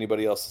shit on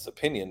anybody else's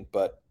opinion,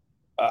 but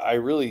I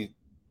really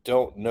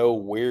don't know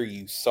where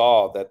you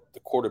saw that the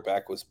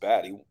quarterback was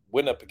bad. He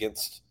went up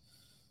against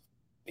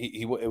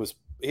he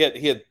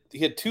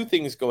had 2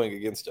 things going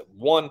against him.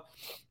 One,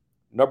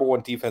 number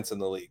 1 defense in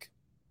the league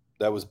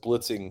that was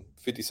blitzing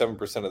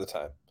 57% of the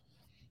time.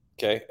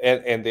 Okay.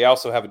 And they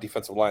also have a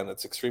defensive line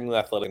that's extremely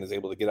athletic and is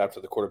able to get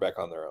after the quarterback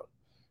on their own.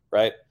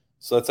 Right.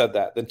 So let's add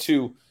that. Then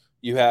 2,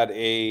 you had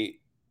a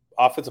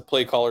offensive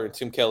play caller in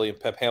Tim Kelly and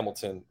Pep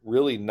Hamilton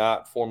really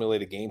not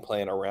formulate a game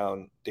plan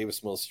around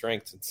Davis Mills'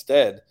 strengths.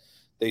 Instead,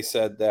 they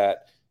said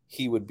that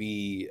he would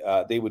be,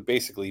 they would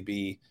basically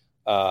be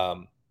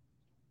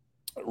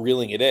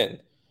reeling it in,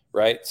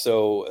 right?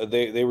 So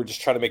they were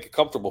just trying to make it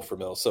comfortable for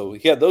Mills. So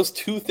he had those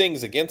 2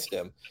 things against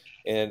him,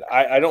 and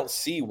I don't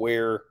see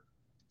where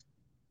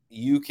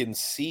you can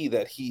see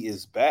that he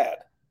is bad.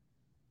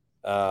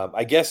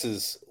 I guess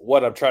is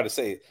what I'm trying to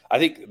say. I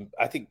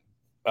think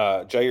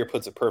Jair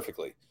puts it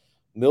perfectly.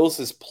 Mills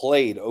has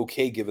played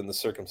okay given the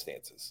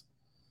circumstances,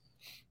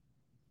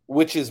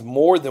 which is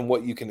more than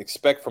what you can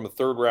expect from a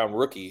 3rd-round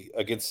rookie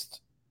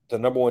against the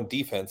number 1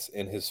 defense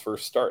in his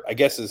first start. I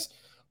guess is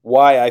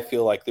why I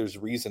feel like there's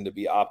reason to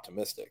be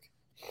optimistic.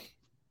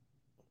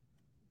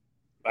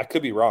 I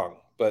could be wrong,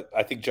 but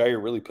I think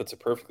Jair really puts it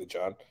perfectly,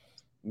 John.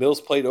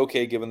 Mills played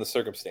okay given the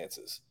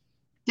circumstances.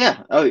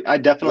 Yeah, I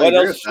definitely What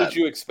agree else with that. should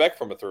you expect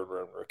from a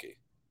 3rd-round rookie?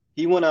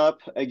 He went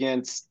up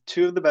against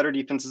 2 of the better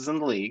defenses in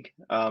the league,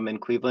 in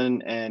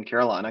Cleveland and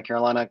Carolina.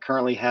 Carolina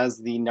currently has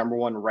the number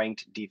 1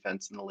 ranked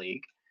defense in the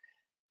league.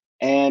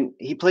 And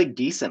he played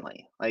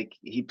decently. Like,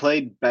 he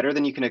played better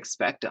than you can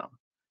expect him.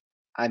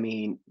 I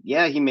mean,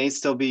 yeah, he may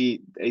still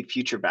be a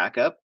future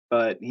backup,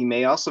 but he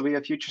may also be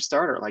a future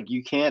starter. Like,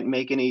 you can't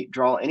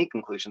draw any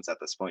conclusions at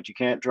this point. You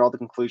can't draw the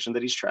conclusion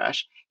that he's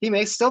trash. He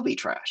may still be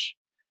trash.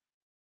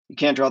 You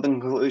can't draw the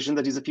conclusion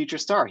that he's a future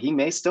star. He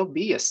may still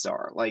be a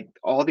star. Like,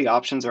 all the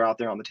options are out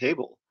there on the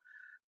table.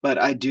 But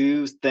I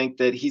do think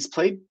that he's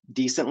played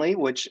decently,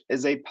 which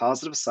is a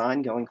positive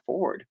sign going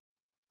forward,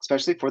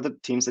 especially for the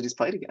teams that he's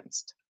played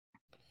against.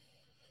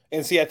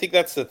 And see, I think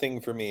that's the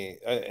thing for me,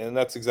 and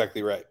that's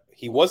exactly right.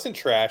 He wasn't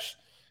trash,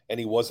 and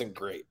he wasn't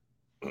great.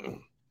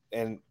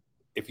 And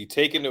if you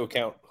take into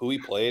account who he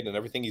played and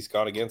everything he's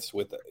gone against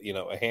with,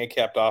 a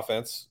handicapped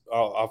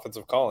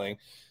offensive calling,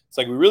 it's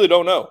like we really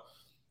don't know.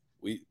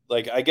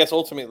 I guess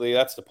ultimately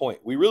that's the point.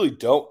 We really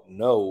don't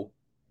know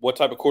what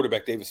type of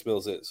quarterback Davis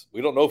Mills is.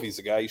 We don't know if he's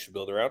the guy you should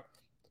build around.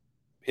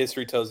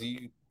 History tells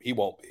you he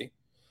won't be.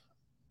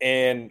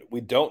 And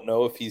we don't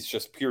know if he's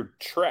just pure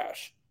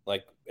trash,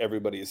 like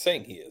everybody is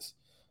saying he is.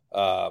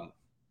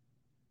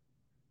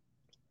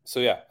 So,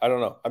 yeah, I don't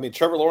know. I mean,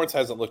 Trevor Lawrence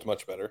hasn't looked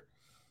much better.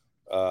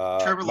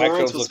 Trevor Mac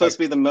Lawrence Jones was supposed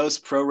to be the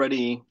most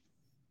pro-ready.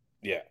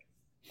 Yeah.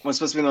 Was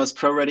supposed to be the most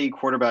pro-ready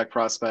quarterback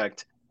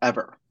prospect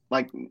ever.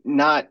 Like,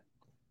 not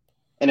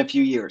in a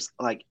few years,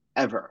 like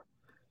ever.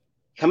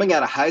 Coming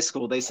out of high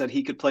school, they said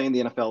he could play in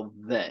the NFL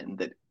then,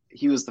 that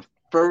he was the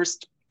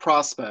first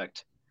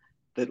prospect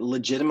that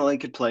legitimately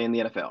could play in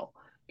the NFL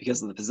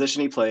because of the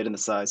position he played and the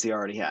size he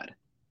already had.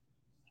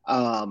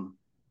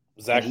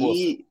 Zach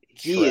Wilson.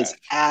 He is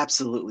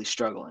absolutely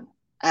struggling.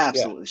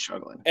 Absolutely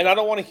struggling. And I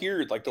don't want to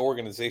hear like the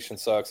organization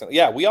sucks. And,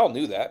 yeah, we all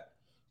knew that.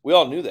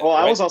 Well, right?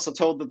 I was also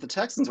told that the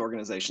Texans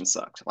organization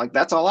sucked. Like,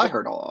 that's all I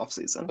heard all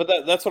offseason.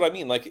 But that's what I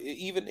mean. Like,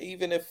 even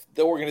if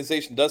the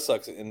organization does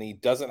suck and he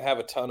doesn't have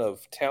a ton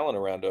of talent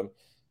around him,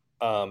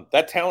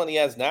 that talent he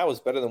has now is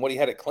better than what he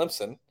had at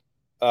Clemson.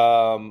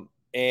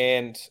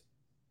 And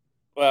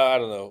well, I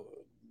don't know,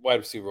 wide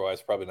receiver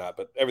wise, probably not,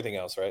 but everything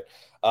else, right?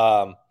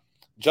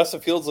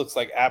 Justin Fields looks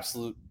like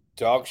absolute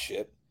dog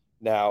shit.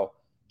 Now,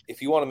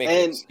 if you want to make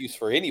an excuse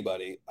for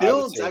anybody, Fields I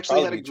would say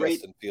actually had a great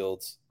Justin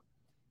Fields.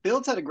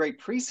 Fields had a great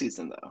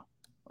preseason though.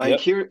 Like,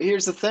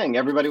 here's the thing: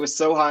 everybody was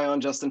so high on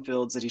Justin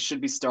Fields that he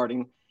should be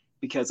starting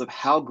because of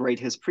how great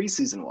his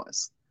preseason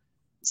was.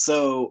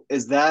 So,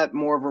 is that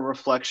more of a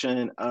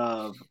reflection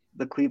of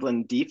the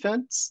Cleveland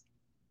defense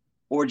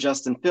or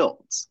Justin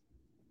Fields?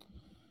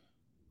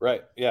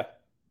 Right. Yeah.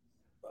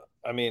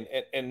 I mean,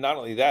 and not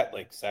only that,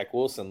 like Zach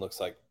Wilson looks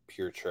like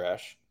pure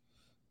trash.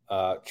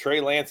 Trey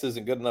Lance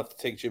isn't good enough to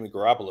take Jimmy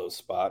Garoppolo's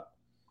spot.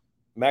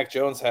 Mac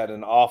Jones had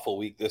an awful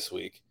week this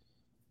week.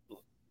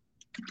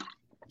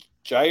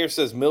 Jair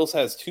says Mills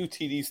has 2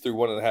 TDs through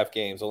 1.5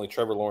 games. Only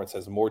Trevor Lawrence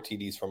has more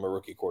TDs from a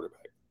rookie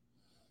quarterback.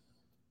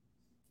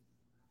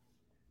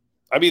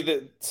 I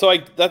mean,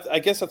 I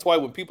guess that's why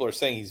when people are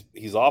saying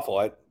he's awful,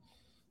 I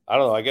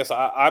don't know. I guess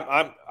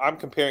I'm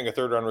comparing a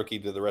 3rd-round rookie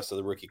to the rest of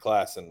the rookie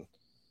class, and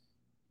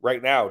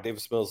right now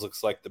Davis Mills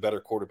looks like the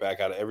better quarterback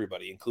out of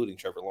everybody, including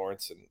Trevor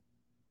Lawrence, and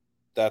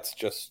that's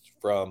just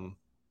from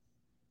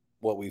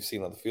what we've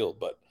seen on the field.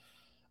 But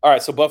all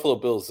right, so Buffalo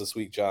Bills this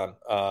week, John.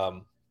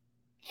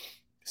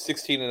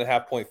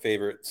 16.5-point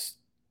favorites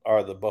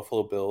are the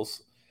Buffalo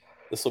Bills.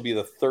 This will be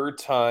the third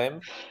time.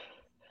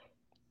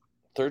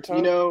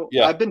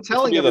 Yeah. I've been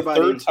telling everybody.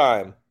 The third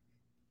time.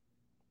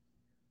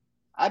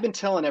 I've been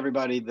telling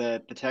everybody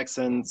that the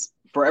Texans,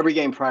 for every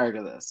game prior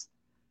to this,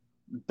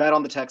 bet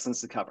on the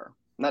Texans to cover.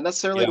 Not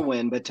necessarily to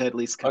win, but to at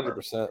least cover.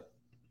 100%.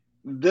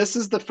 This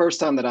is the first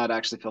time that I'd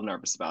actually feel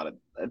nervous about it.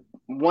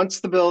 Once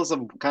the Bills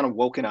have kind of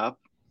woken up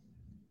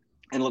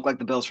and look like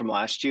the Bills from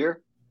last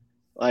year,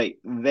 like,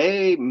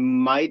 they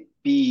might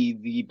be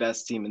the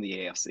best team in the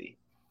AFC.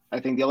 I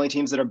think the only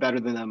teams that are better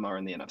than them are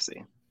in the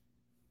NFC.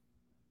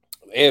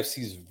 AFC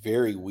is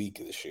very weak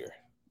this year.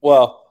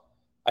 Well,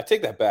 I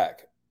take that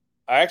back.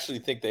 I actually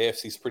think the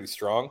AFC is pretty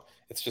strong.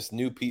 It's just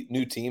new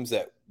teams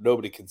that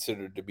nobody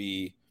considered to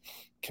be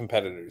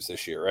competitors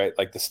this year, right?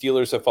 Like the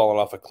Steelers have fallen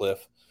off a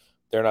cliff.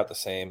 They're not the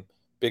same.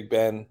 Big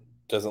Ben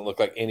doesn't look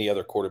like any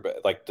other quarterback.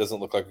 Like doesn't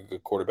look like a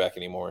good quarterback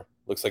anymore.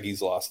 Looks like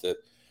he's lost it.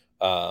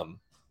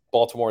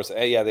 Baltimore's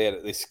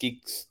they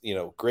squeaked,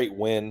 great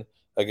win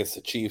against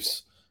the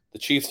Chiefs. The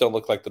Chiefs don't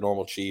look like the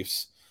normal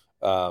Chiefs.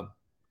 Los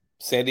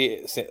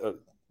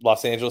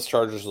Angeles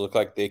Chargers look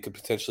like they could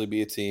potentially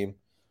be a team.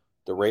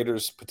 The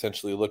Raiders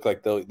potentially look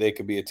like they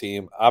could be a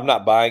team. I'm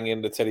not buying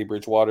into Teddy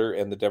Bridgewater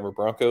and the Denver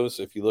Broncos.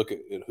 If you look at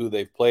who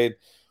they've played,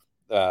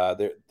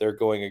 they're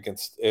going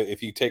against.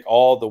 If you take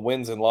all the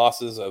wins and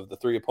losses of the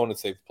three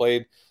opponents they've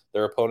played,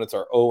 their opponents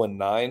are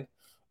 0-9.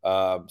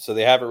 So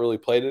they haven't really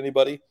played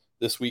anybody.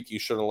 This week you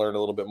should have learned a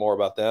little bit more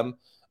about them.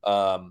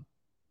 The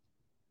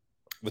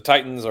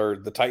Titans are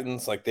the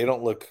Titans. Like they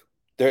look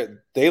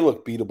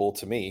beatable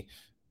to me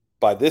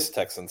by this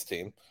Texans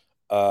team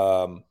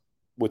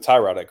with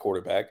Tyrod at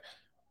quarterback.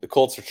 The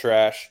Colts are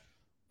trash.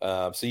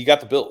 So you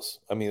got the Bills.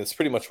 I mean, it's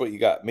pretty much what you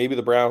got. Maybe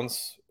the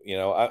Browns.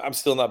 I'm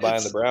still not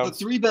buying the Browns. The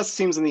three best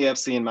teams in the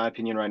AFC, in my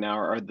opinion, right now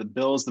are the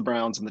Bills, the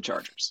Browns, and the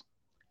Chargers.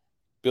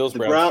 Browns,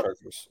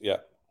 Chargers. Yeah.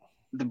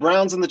 The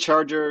Browns and the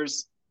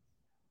Chargers.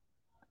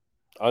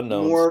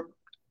 Unknowns. More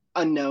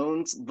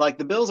unknowns. Like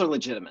the Bills are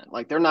legitimate.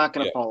 Like they're not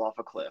going to fall off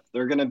a cliff.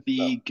 They're going to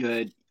be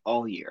good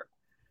all year.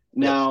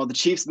 Now the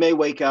Chiefs may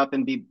wake up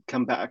and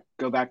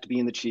go back to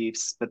being the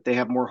Chiefs, but they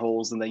have more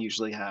holes than they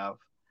usually have.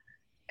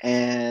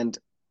 And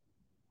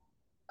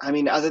I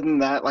mean, other than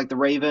that, like the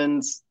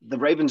Ravens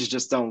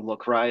just don't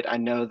look right. I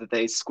know that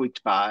they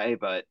squeaked by,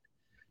 but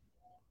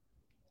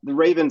the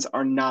Ravens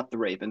are not the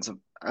Ravens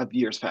of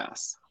years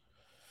past.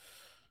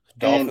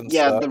 Dolphins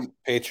the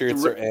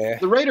Patriots are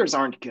The Raiders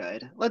aren't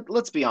good.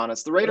 Let's be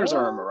honest. The Raiders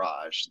are a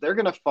mirage. They're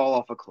going to fall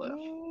off a cliff.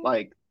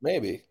 Like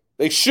maybe.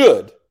 They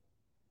should.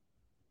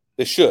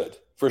 They should,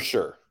 for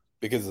sure,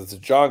 because it's a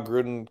John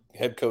Gruden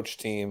head coach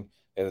team,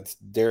 and it's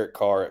Derek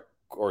Carr at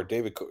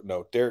quarterback.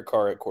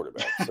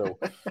 So,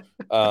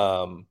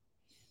 I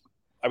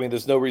mean,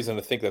 there's no reason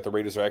to think that the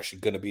Raiders are actually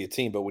going to be a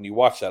team. But when you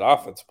watch that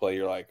offense play,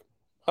 you're like,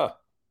 huh,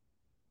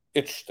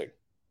 interesting.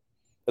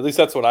 At least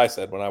that's what I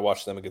said when I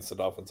watched them against the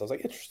Dolphins. I was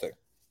like, interesting.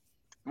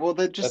 Well,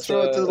 they just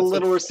throw it to the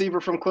little receiver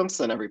from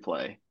Clemson every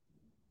play.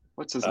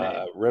 What's his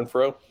name?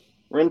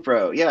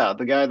 Renfro, yeah,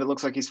 the guy that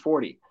looks like he's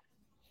 40.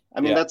 I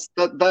mean,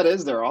 that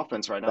is their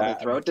offense right now. They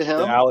throw it to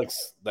him.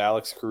 The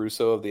Alex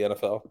Caruso of the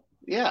NFL.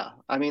 Yeah.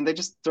 I mean, they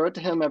just throw it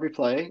to him every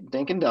play,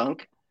 dink and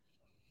dunk.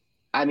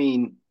 I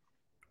mean,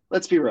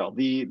 let's be real.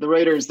 The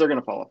Raiders, they're going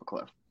to fall off a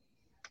cliff.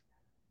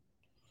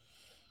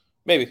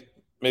 Maybe.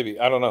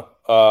 I don't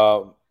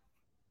know.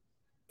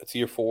 It's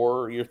year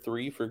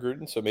 3 for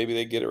Gruden, so maybe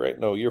they get it right.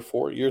 No, year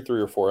 3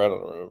 or 4. I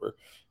don't remember.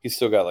 He's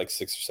still got like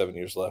 6 or 7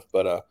 years left,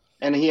 but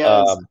and he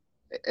has,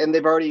 and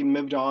they've already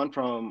moved on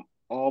from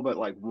all but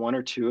like 1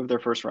 or 2 of their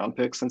first round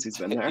picks since he's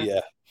been there. Yeah.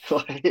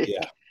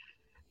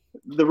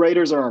 The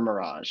Raiders are a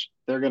mirage.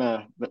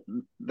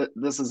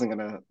 This isn't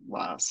gonna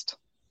last.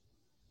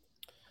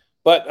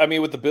 But I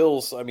mean, with the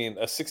Bills, I mean,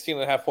 a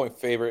 16.5-point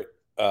favorite.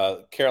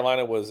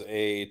 Carolina was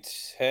a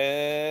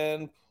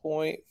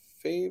 10-point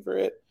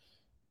favorite.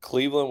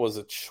 Cleveland was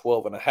a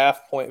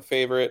 12.5-point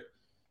favorite.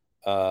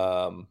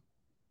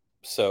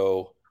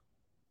 So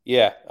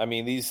yeah, I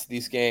mean,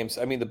 these games,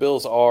 I mean, the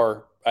Bills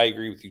are, I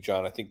agree with you,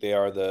 John. I think they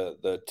are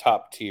the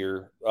top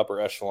tier, upper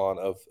echelon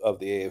of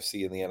the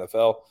AFC in the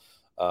NFL.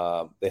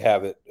 They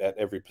have it at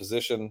every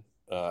position,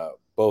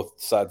 both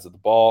sides of the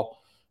ball.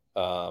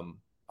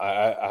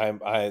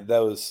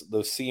 Those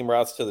seam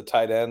routes to the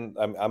tight end,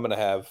 I'm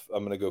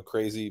gonna go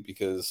crazy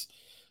because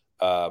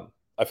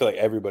I feel like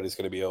everybody's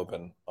going to be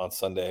open on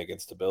Sunday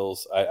against the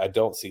Bills. I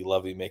don't see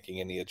Lovey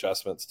making any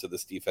adjustments to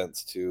this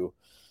defense to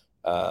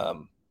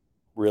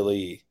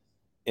really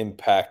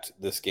impact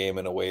this game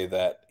in a way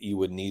that you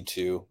would need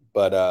to.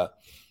 But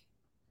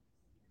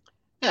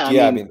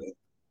I mean,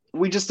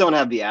 we just don't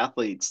have the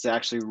athletes to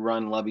actually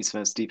run Lovie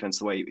Smith's defense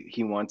the way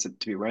he wants it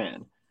to be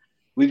ran.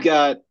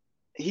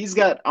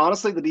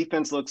 Honestly, the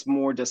defense looks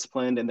more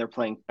disciplined and they're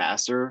playing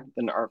faster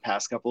than our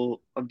past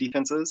couple of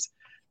defenses,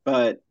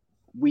 but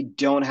we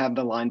don't have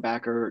the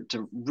linebacker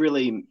to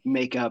really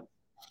make up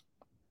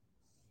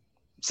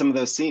some of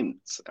those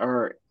seams.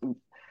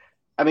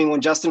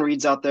 When Justin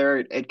Reed's out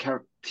there,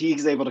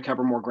 he's able to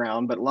cover more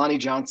ground, but Lonnie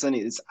Johnson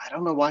I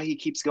don't know why he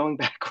keeps going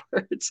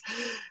backwards.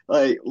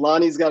 Like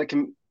Lonnie's got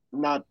to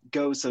not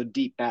go so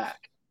deep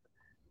back,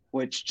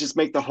 which just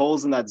make the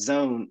holes in that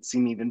zone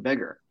seem even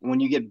bigger.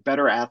 When you get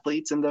better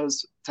athletes in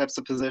those types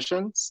of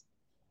positions,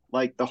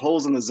 like the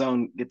holes in the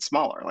zone get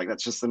smaller. Like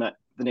that's just the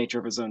nature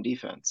of a zone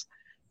defense.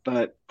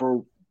 But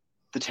for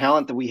the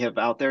talent that we have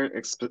out there,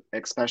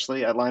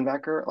 especially at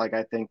linebacker, like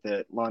I think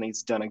that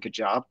Lonnie's done a good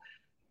job,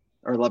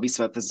 or Lovie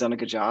Smith has done a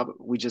good job.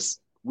 We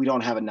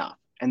don't have enough,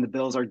 and the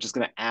Bills are just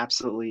going to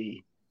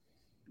absolutely,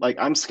 like,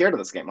 I'm scared of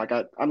this game. Like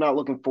I'm not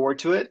looking forward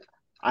to it.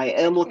 I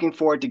am looking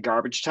forward to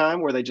garbage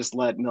time where they just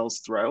let Mills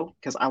throw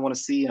because I want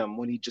to see him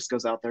when he just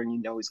goes out there and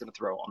he's going to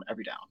throw on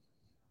every down.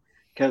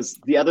 Because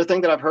the other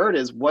thing that I've heard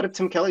is, what if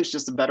Tim Kelly is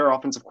just a better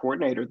offensive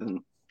coordinator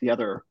than the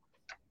other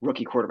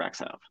rookie quarterbacks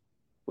have?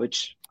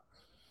 Which,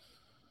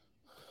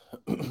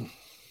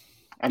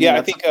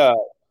 I think that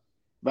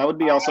would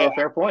be also a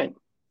fair point.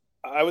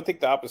 I would think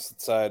the opposite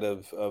side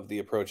of the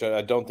approach.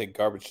 I don't think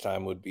garbage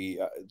time would be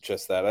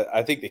just that.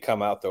 I think they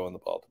come out throwing the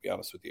ball, to be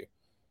honest with you.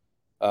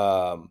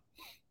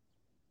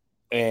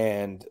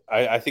 And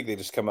I think they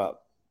just come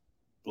out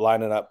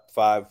lining up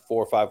 4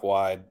 or 5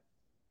 wide,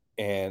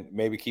 and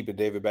maybe keeping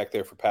David back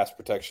there for pass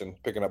protection,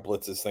 picking up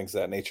blitzes, things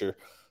of that nature.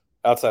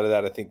 Outside of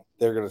that, I think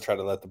they're going to try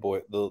to let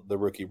the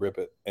rookie rip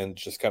it and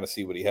just kind of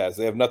see what he has.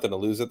 They have nothing to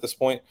lose at this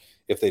point.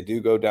 If they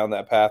do go down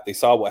that path, they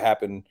saw what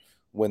happened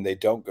when they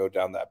don't go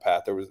down that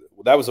path.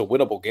 That was a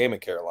winnable game in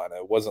Carolina.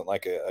 It wasn't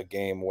like a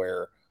game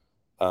where,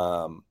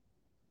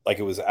 like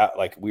it was out,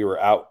 like we were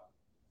out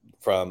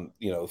from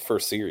the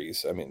first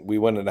series. I mean, we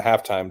went into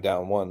halftime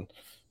down 1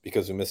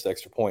 because we missed the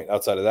extra point.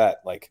 Outside of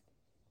that, like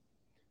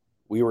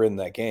we were in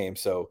that game.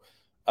 So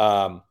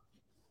I'm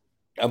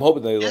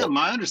hoping they. Yeah,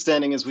 my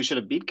understanding is we should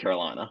have beat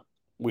Carolina.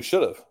 We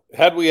should have.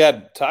 Had we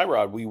had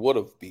Tyrod, we would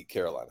have beat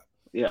Carolina.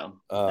 Yeah,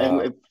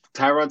 and if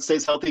Tyrod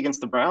stays healthy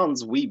against the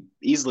Browns, we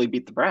easily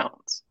beat the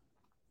Browns.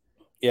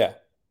 Yeah.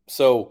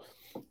 So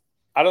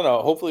I don't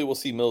know. Hopefully, we'll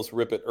see Mills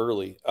rip it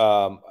early.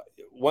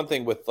 One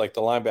thing with like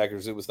the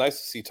linebackers, it was nice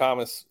to see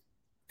Thomas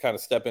kind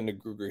of step into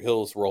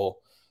Grugier-Hill's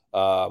role.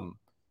 And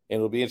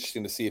it'll be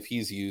interesting to see if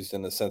he's used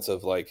in the sense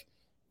of like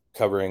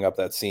covering up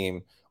that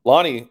seam.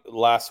 Lonnie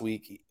last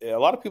week, a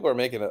lot of people are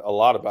making a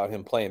lot about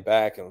him playing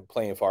back and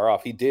playing far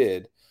off. He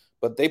did,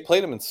 but they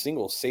played him in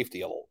single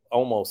safety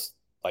almost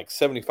like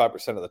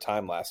 75% of the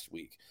time last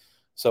week.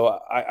 So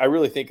I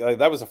really think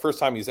that was the first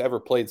time he's ever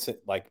played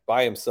like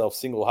by himself,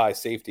 single high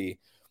safety.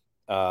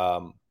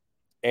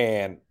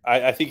 And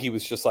I think he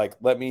was just like,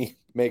 let me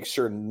make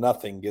sure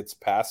nothing gets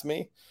past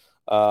me.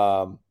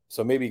 So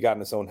maybe he got in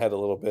his own head a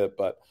little bit,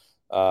 but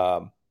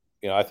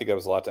I think that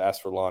was a lot to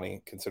ask for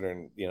Lonnie,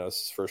 considering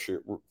this is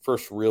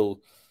first real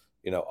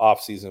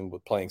off season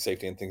with playing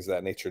safety and things of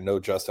that nature. No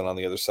Justin on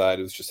the other side;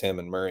 it was just him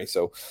and Murray.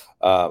 So,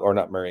 or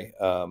not Murray.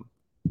 The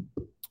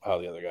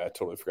other guy, I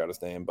totally forgot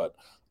his name, but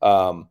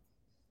I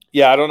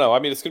don't know. I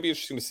mean, it's going to be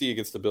interesting to see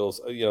against the Bills.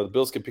 The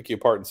Bills can pick you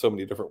apart in so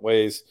many different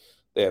ways.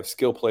 They have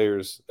skill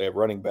players, they have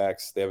running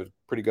backs, they have a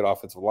pretty good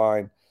offensive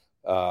line.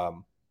 I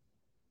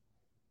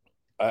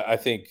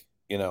think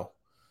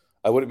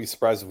I wouldn't be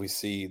surprised if we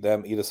see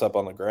them eat us up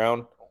on the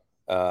ground,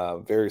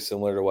 very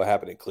similar to what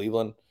happened in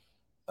Cleveland.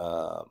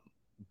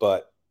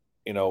 But,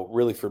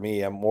 really for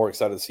me, I'm more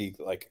excited to see,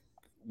 like,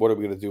 what are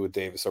we going to do with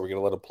Davis? Are we going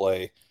to let him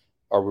play?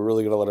 Are we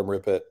really going to let him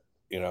rip it,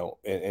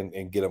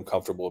 and get him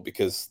comfortable?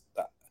 Because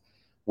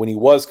when he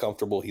was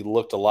comfortable, he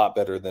looked a lot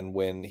better than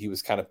when he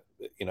was kind of,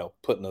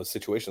 put in those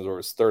situations where it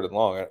was 3rd and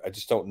long. I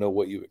just don't know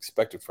what you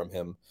expected from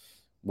him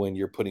when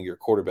you're putting your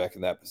quarterback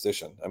in that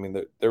position. I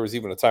mean, there was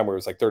even a time where it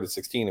was like 3rd and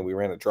 16 and we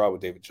ran a draw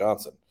with David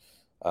Johnson.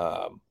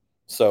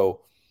 So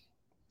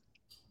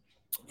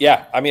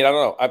yeah, I mean, I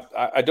don't know.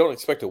 I don't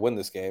expect to win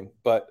this game,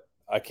 but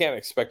I can't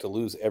expect to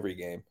lose every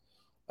game.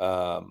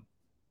 And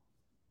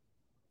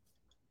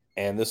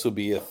this will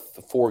be a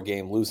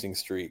 4-game losing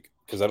streak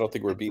because I don't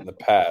think we're beating the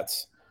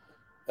Pats.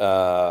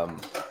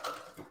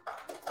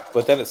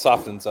 But then it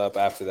softens up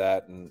after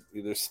that, and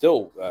there's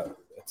still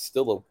it's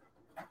still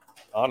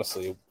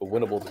honestly a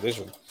winnable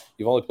division.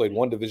 You've only played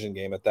 1 division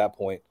game at that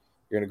point.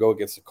 You're going to go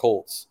against the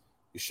Colts.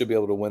 You should be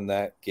able to win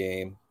that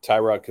game.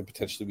 Tyrod could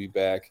potentially be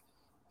back.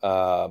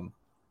 And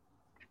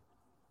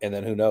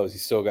then who knows?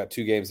 He's still got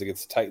 2 games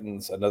against the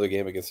Titans, another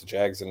game against the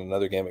Jags, and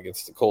another game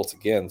against the Colts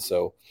again.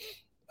 So,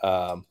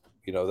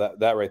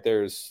 that right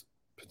there is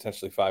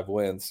potentially 5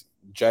 wins.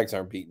 Jags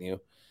aren't beating you.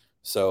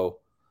 So,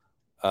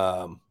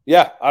 I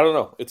don't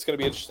know. It's going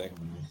to be interesting.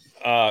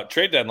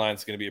 Trade deadline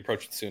is going to be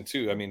approaching soon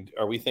too. I mean,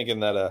 are we thinking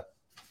that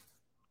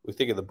we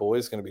think of the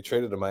boys going to be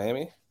traded to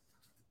Miami?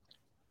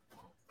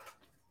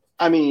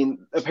 I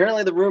mean,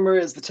 apparently the rumor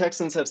is the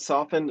Texans have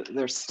softened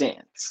their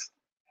stance,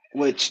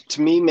 which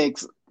to me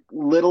makes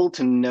little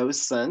to no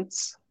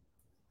sense.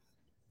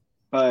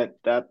 But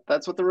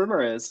that's what the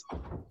rumor is.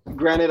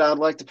 Granted, I'd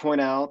like to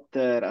point out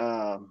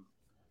that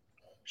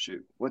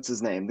what's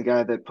his name? The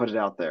guy that put it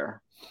out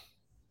there.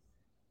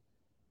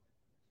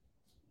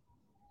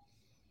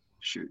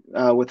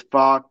 With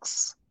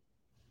Fox,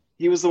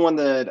 he was the one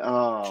that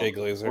Jay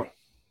Glazer.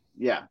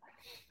 Yeah,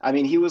 I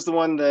mean, he was the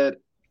one that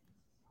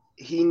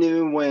he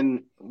knew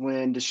when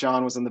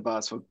Deshaun was on the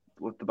bus with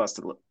the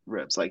busted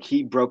ribs. Like,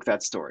 he broke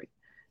that story.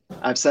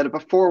 I've said it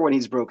before when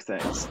he's broke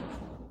things.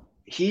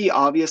 He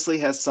obviously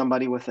has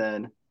somebody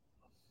within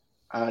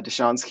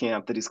Deshaun's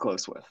camp that he's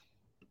close with,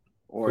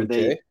 or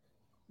yeah.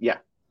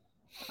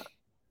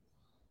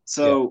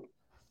 So. Yeah.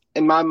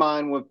 In my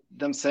mind, with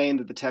them saying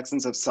that the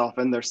Texans have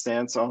softened their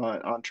stance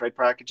on trade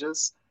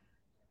packages,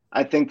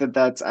 I think that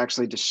that's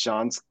actually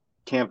Deshaun's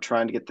camp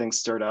trying to get things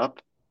stirred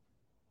up.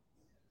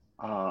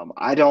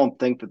 I don't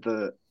think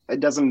that it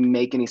doesn't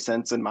make any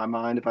sense in my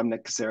mind if I'm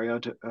Nick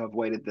Caserio to have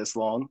waited this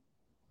long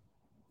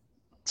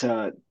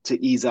to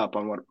ease up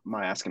on what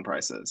my asking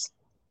price is.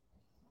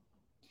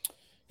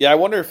 Yeah, I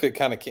wonder if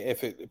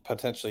it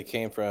potentially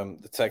came from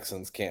the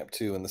Texans camp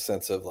too, in the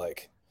sense of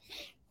like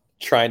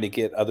trying to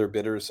get other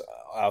bidders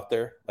out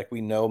there. Like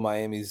we know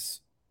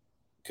Miami's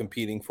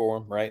competing for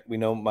him, right? We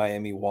know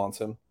Miami wants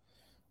him.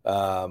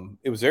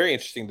 It was very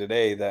interesting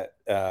today that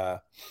I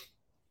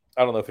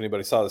don't know if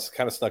anybody saw this.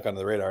 Kind of snuck under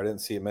the radar. I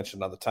didn't see it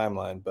mentioned on the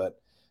timeline,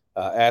 but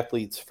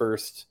Athletes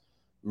First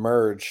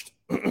merged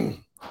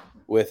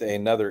with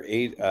another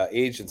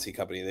agency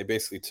company. They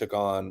basically took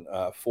on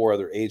 4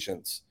 other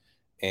agents,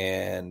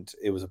 and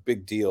it was a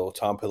big deal.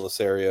 Tom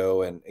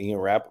Pelissero and Ian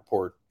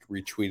Rappaport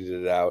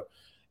retweeted it out,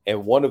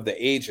 and one of the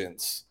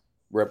agents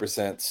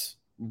represents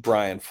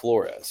Brian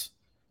Flores.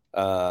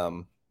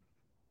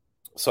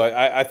 So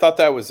I thought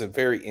that was a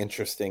very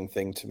interesting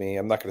thing to me.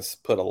 I'm not going to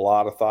put a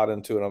lot of thought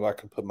into it. I'm not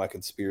going to put my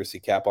conspiracy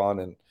cap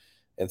on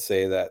and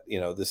say that,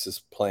 this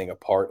is playing a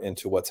part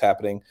into what's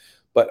happening.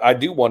 But I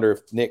do wonder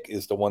if Nick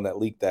is the one that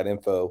leaked that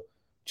info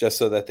just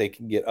so that they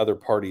can get other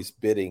parties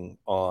bidding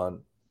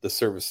on the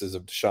services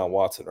of Deshaun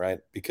Watson, right?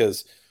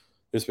 Because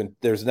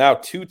there's now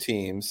 2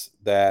 teams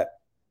that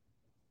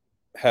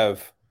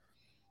have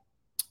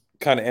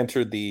kind of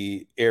entered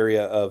the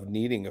area of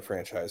needing a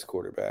franchise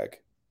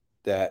quarterback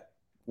that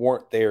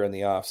weren't there in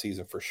the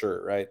offseason for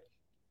sure, right?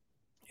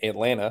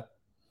 Atlanta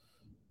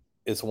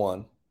is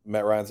one.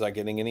 Matt Ryan's not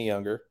getting any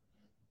younger.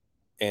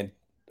 And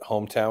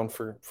hometown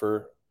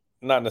for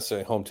not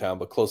necessarily hometown,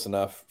 but close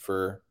enough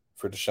for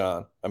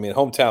Deshaun. I mean,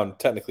 hometown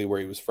technically where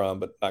he was from,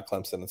 but not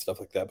Clemson and stuff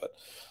like that. But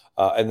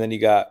and then you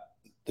got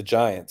the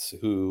Giants,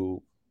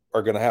 who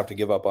are going to have to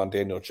give up on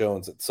Daniel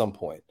Jones at some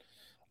point.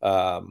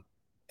 And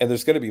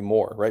there's going to be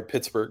more, right?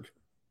 Pittsburgh,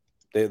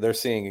 they're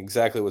seeing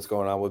exactly what's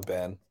going on with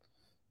Ben.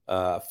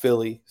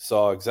 Philly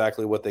saw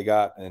exactly what they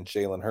got in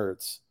Jalen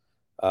Hurts.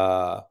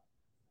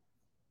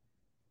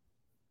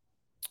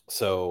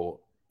 So,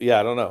 yeah,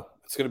 I don't know.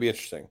 It's going to be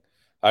interesting.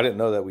 I didn't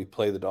know that we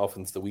play the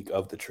Dolphins the week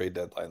of the trade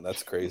deadline.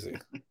 That's crazy.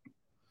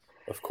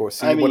 Of course.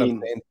 See what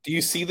I'm saying? Do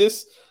you see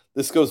this?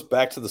 This goes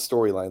back to the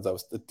storylines.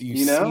 Do you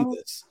see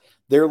this?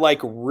 They're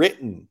like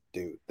written,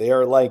 dude. They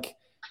are like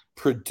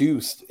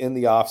produced in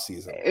the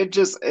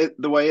offseason.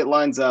 The way it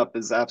lines up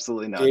is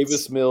absolutely nuts.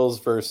 Davis Mills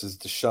versus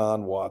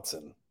Deshaun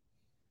Watson.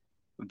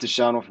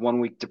 Deshaun with 1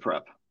 week to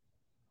prep.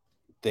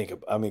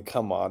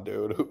 Come on,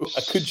 dude.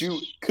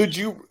 Could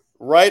you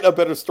write a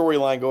better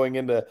storyline going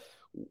into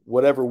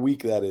whatever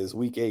week that is,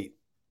 week 8?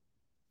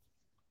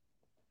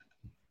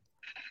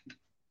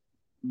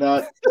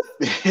 That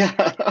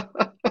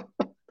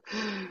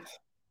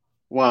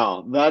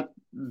wow,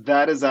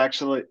 that is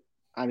actually,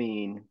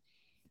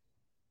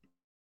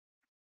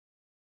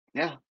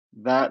 yeah,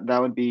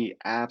 that would be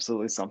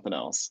absolutely something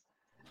else.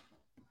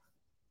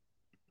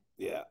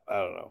 Yeah, I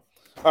don't know.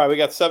 All right, we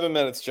got 7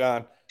 minutes,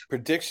 John.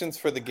 Predictions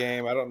for the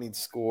game. I don't need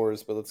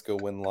scores, but let's go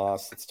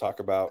win-loss. Let's talk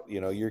about,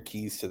 your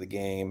keys to the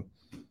game.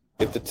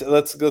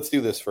 Let's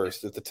do this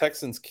first. If the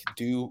Texans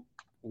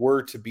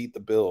were to beat the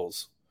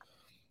Bills,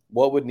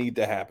 what would need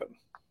to happen?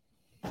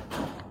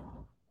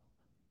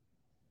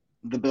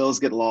 The Bills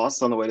get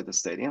lost on the way to the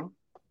stadium.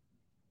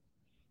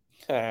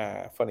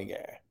 Funny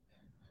guy.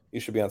 You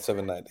should be on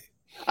 790.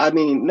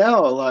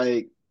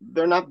 No,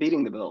 they're not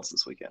beating the Bills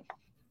this weekend.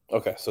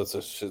 Okay, so it's a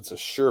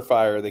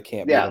surefire. They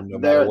can't beat them no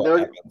matter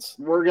what happens.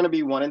 We're gonna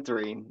be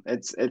 1-3.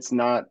 It's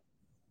not.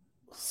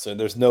 So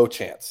there's no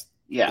chance.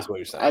 Yeah, is what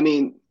you're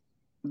saying.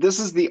 This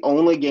is the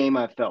only game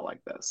I felt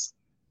like this.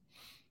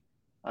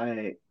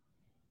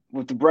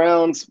 With the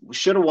Browns, we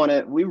should have won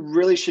it. We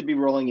really should be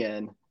rolling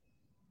in.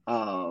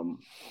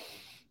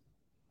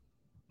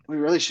 We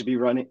really should be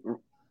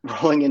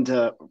rolling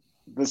into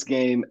this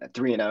game at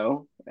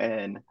 3-0,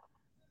 and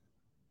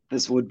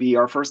this would be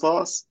our first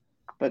loss.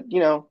 But,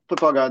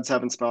 football gods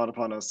haven't smiled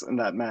upon us in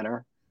that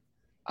manner.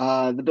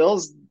 The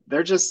Bills,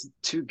 they're just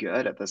too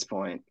good at this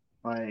point.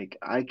 I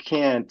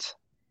cannot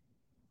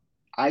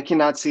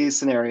see a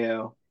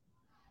scenario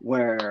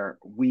where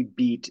we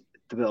beat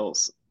the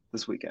Bills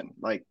this weekend.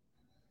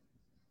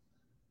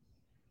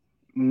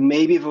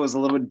 Maybe if it was a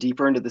little bit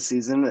deeper into the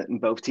season and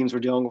both teams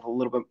were dealing with a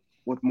little bit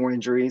with more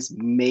injuries,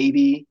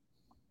 maybe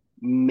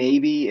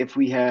if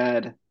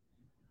Tyrod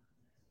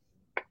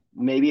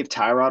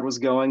was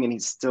going and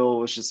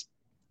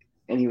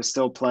he was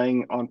still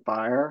playing on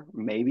fire,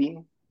 maybe.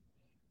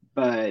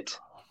 But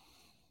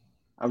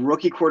a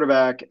rookie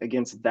quarterback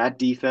against that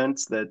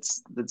defense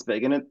that's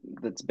big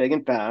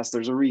and fast,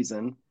 there's a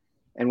reason.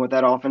 And what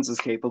that offense is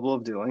capable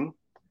of doing,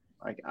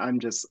 I'm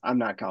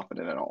not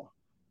confident at all.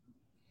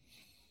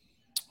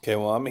 Okay,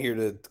 well, I'm here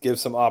to give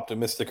some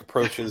optimistic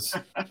approaches.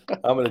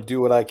 I'm going to do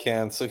what I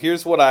can. So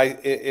here's what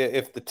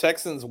if the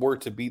Texans were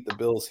to beat the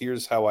Bills,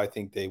 here's how I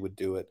think they would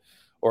do it.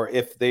 Or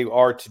if they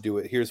are to do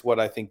it, here's what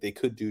I think they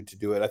could do to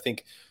do it. I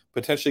think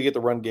potentially get the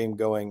run game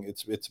going.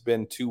 It's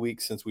been 2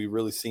 weeks since we've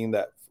really seen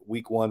that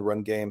week 1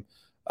 run game.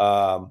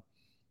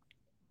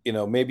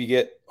 maybe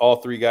get all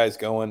three guys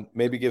going,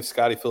 maybe give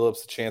Scottie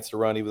Phillips a chance to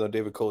run, even though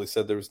David Coley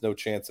said there was no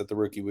chance that the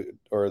rookie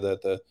or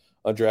that the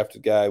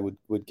undrafted guy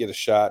would get a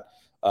shot.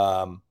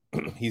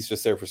 He's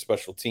just there for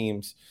special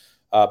teams.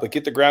 But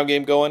get the ground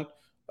game going.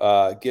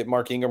 Get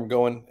Mark Ingram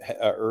going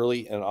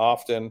early and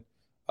often.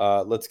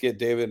 Let's get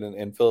David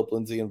and Philip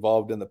Lindsay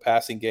involved in the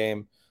passing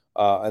game.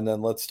 And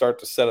then let's start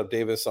to set up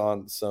Davis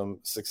on some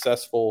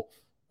successful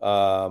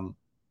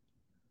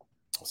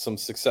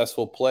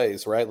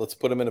plays, right? Let's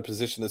put him in a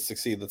position to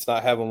succeed. Let's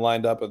not have him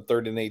lined up at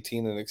 3rd and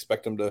 18 and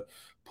expect him to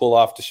pull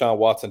off Deshaun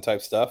Watson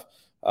type stuff.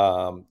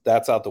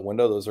 That's out the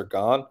window. Those are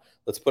gone.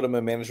 Let's put him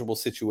in manageable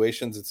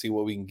situations and see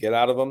what we can get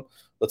out of him.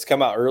 Let's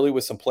come out early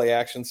with some play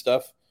action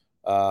stuff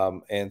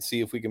and see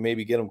if we can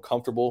maybe get him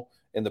comfortable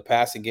in the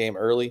passing game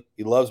early.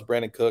 He loves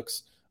Brandon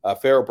Cooks.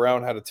 Pharaoh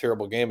Brown had a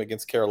terrible game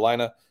against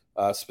Carolina,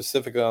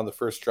 specifically on the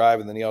first drive,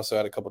 and then he also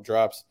had a couple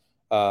drops.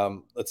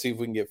 Let's see if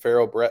we can get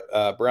Pharaoh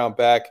Brown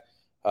back.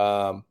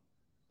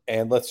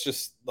 And let's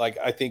just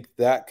I think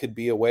that could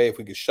be a way if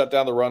we could shut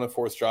down the run and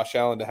force Josh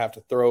Allen to have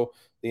to throw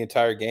the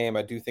entire game.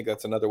 I do think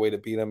that's another way to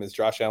beat him is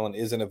Josh Allen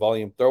isn't a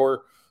volume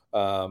thrower.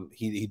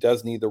 He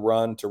does need the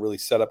run to really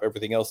set up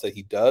everything else that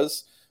he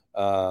does.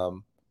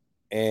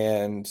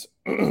 And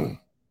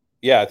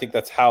yeah, I think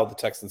that's how the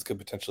Texans could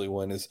potentially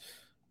win is,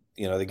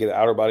 they get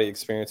outer body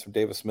experience from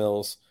Davis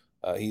Mills.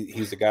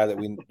 He's a guy that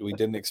we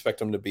didn't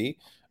expect him to be.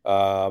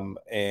 And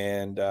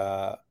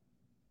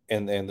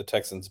the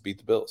Texans beat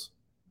the Bills.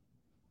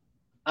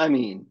 I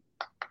mean,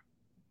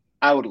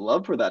 I would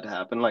love for that to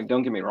happen.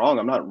 Don't get me wrong.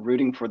 I'm not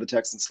rooting for the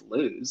Texans to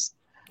lose.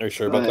 Are you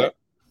sure about that?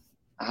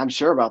 I'm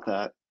sure about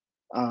that.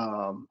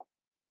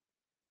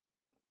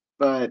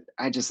 But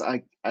I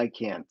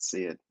can't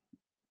see it.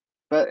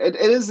 But it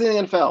is the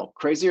NFL.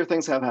 Crazier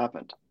things have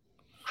happened.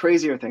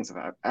 Crazier things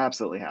have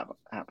absolutely happened.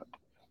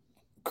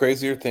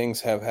 Crazier things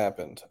have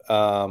happened.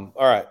 All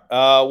right.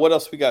 What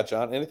else we got,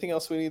 John? Anything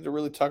else we need to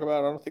really talk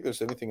about? I don't think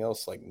there's anything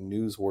else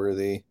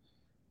newsworthy.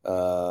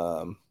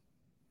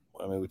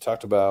 We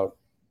talked about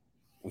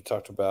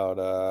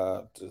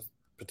the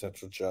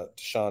potential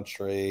Deshaun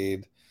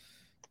trade.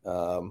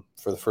 For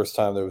the first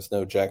time, there was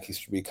no Jack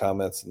Easterby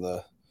comments in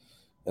the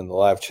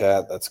live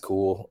chat. That's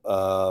cool.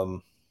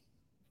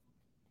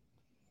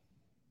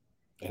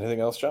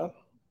 Anything else, John?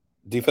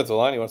 Defensive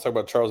line. You want to talk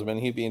about Charles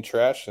Menhe being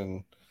trash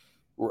and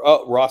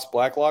Ross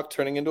Blacklock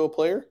turning into a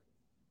player?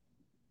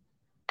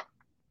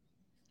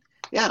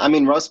 Yeah,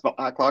 Ross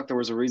Blacklock, there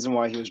was a reason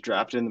why he was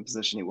drafted in the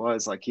position he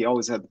was. He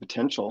always had the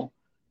potential.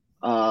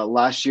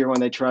 Last year when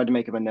they tried to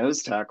make him a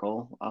nose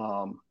tackle,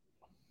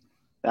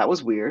 that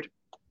was weird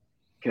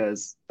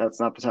because that's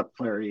not the type of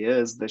player he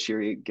is. This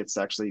year he gets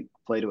to actually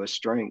play to his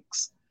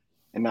strengths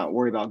and not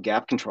worry about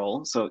gap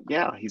control. So,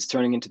 yeah, he's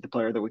turning into the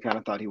player that we kind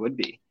of thought he would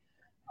be.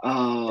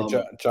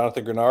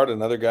 Jonathan Grenard,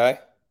 another guy.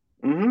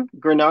 Mm-hmm.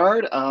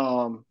 Grenard,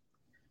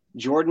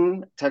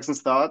 Jordan,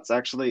 Texans Thoughts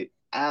actually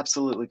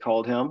absolutely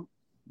called him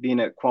being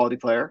a quality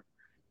player.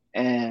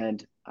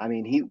 And,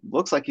 he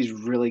looks like he's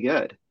really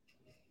good.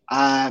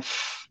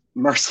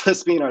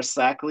 Merciless being our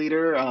sack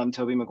leader,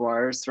 Tobey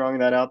Maguire's throwing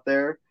that out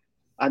there.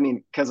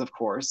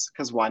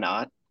 Because why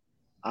not?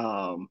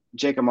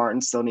 Jacob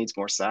Martin still needs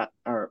more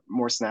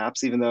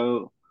snaps, even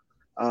though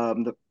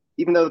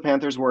the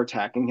Panthers were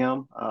attacking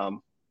him.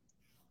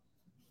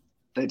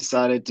 They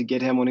decided to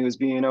get him when he was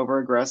being over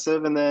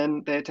aggressive, and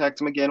then they attacked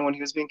him again when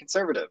he was being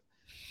conservative.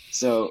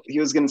 So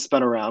he was getting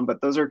spun around, but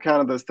those are kind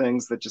of those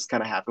things that just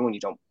kind of happen when you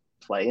don't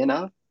play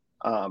enough.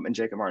 And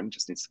Jacob Martin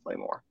just needs to play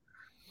more.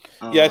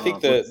 Yeah, I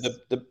think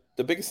the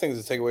biggest thing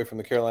to take away from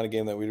the Carolina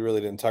game that we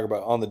really didn't talk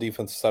about on the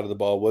defensive side of the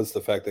ball was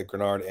the fact that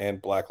Grenard and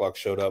Blacklock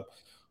showed up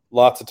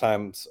lots of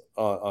times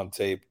on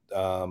tape.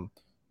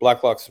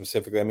 Blacklock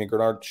specifically,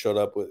 Grenard showed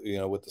up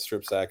with the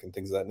strip sack and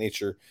things of that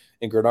nature.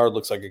 And Grenard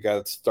looks like a guy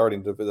that's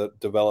starting to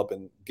develop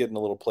and getting a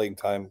little playing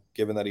time,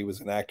 given that he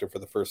was inactive for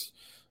the first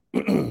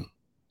 2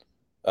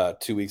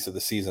 weeks of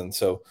the season.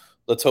 So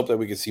let's hope that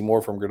we can see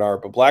more from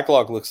Grenard. But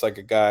Blacklock looks like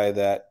a guy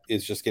that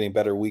is just getting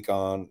better week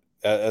on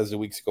as the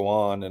weeks go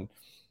on, and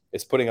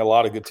it's putting a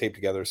lot of good tape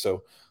together.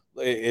 So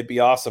it'd be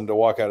awesome to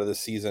walk out of this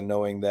season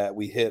knowing that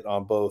we hit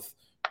on both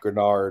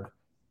Grenard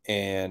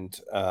and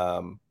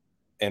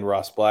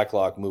Ross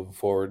Blacklock moving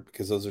forward,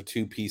 because those are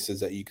two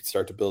pieces that you could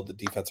start to build the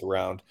defense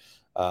around.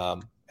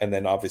 And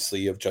then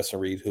obviously you have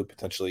Justin Reed, who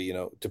potentially,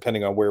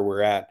 depending on where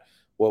we're at,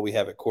 what we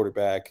have at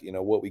quarterback,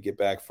 what we get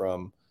back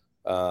from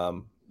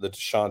the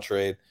Deshaun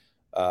trade,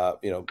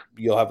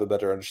 you'll have a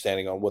better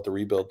understanding on what the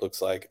rebuild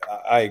looks like.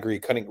 I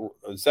agree.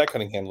 Zach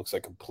Cunningham looks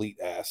like complete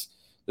ass.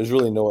 There's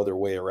really no other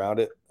way around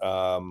it.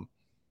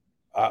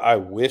 I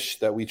wish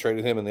that we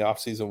traded him in the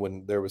offseason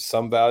when there was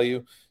some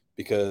value,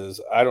 because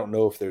I don't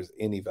know if there's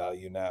any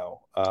value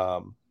now.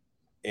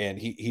 And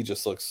he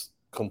just looks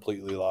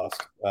completely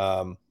lost.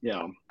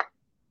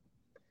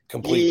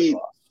 Completely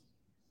lost.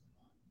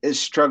 Is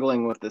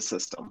struggling with the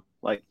system.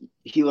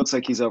 He looks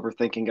like he's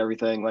overthinking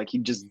everything. He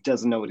just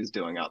doesn't know what he's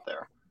doing out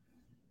there.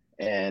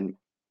 And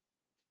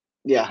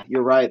yeah,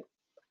 you're right.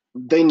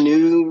 they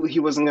knew he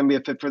wasn't going to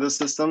be a fit for the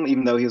system,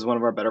 even though he was one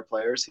of our better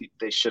players.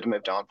 They should have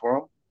moved on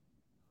for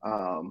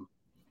him.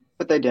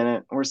 But they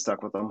didn't. We're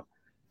stuck with him.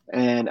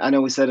 And I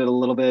know we said it a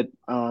little bit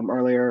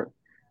earlier.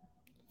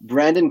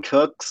 Brandon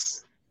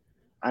Cooks,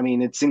 I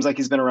mean, it seems like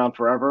he's been around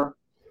forever,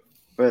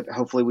 but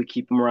hopefully we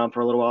keep him around for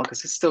a little while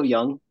because he's still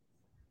young.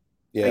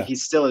 Yeah. Like, he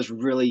still is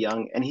really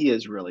young, and he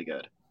is really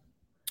good.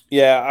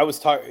 Yeah, I was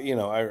talking,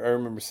 I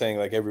remember saying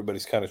like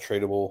everybody's kind of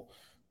tradable.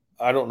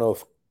 I don't know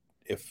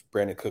if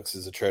Brandon Cooks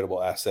is a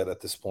tradable asset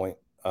at this point.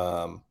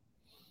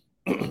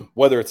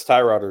 Whether it's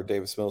Tyrod or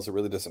Davis Mills, it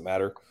really doesn't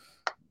matter.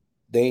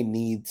 They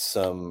need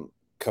some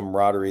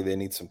camaraderie. They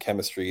need some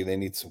chemistry. They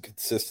need some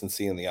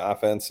consistency in the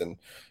offense. And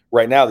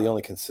right now, the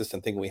only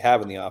consistent thing we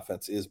have in the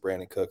offense is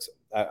Brandon Cooks.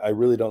 I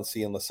really don't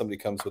see, unless somebody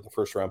comes with a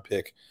first-round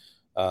pick,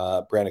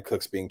 Brandon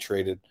Cooks being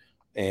traded.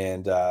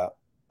 And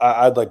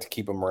I'd like to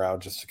keep him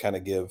around just to kind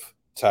of give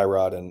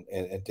Tyrod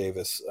and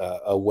Davis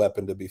a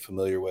weapon to be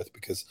familiar with,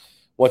 because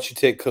once you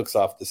take Cooks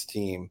off this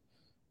team,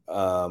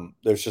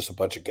 there's just a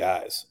bunch of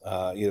guys.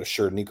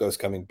 Sure, Nico's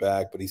coming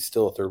back, but he's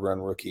still a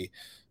third-round rookie.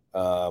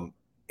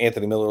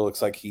 Anthony Miller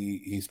looks like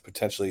he's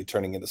potentially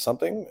turning into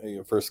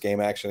something. First game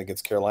action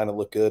against Carolina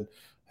looked good.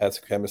 Had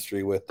some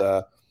chemistry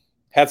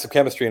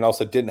and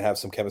also didn't have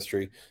some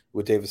chemistry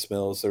with Davis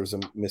Mills. There was a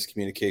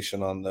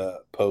miscommunication on the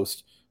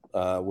post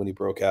when he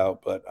broke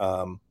out. But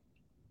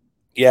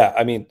yeah,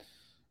 I mean,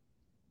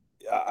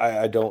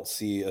 I don't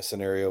see a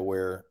scenario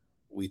where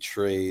we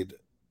trade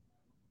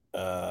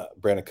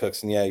Brandon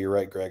Cooks. And yeah, you're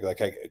right, Greg.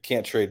 Like, I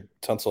can't trade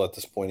Tunsil at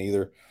this point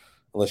either,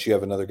 unless you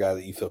have another guy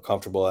that you feel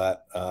comfortable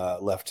at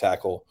left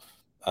tackle.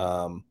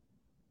 But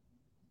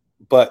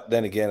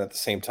then again, at the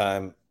same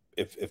time,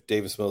 if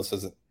Davis Mills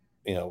doesn't,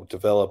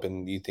 develop,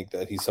 and you think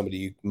that he's somebody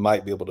you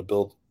might be able to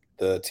build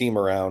the team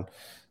around,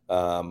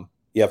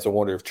 you have to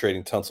wonder if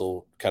trading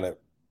Tunsil kind of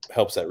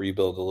helps that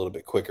rebuild a little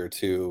bit quicker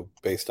too,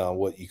 based on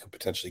what you could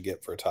potentially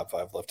get for a top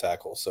 5 left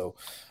tackle. So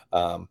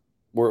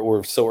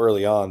we're so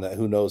early on that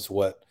who knows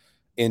what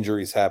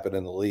injuries happen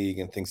in the league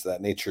and things of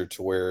that nature,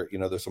 to where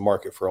there's a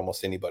market for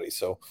almost anybody.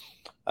 So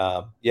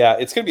yeah,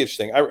 it's going to be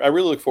interesting. I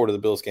really look forward to the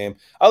Bills game.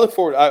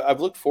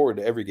 I've looked forward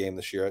to every game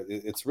this year.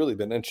 It's really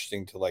been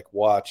interesting to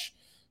watch.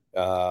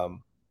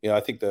 I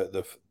think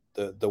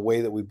the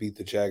way that we beat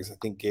the Jags, I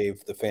think,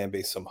 gave the fan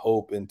base some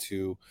hope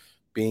into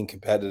being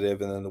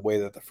competitive, and then the way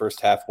that the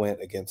first half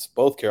went against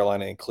both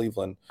Carolina and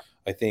Cleveland,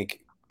 I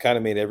think, kind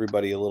of made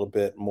everybody a little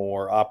bit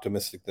more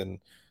optimistic than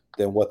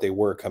what they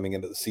were coming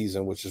into the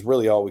season, which is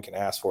really all we can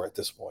ask for at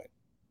this point.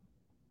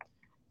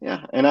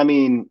 Yeah, and I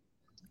mean,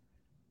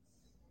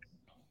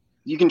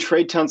 you can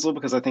trade Tunsil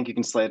because I think you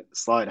can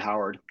slide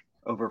Howard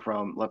over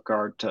from left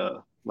guard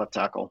to left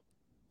tackle.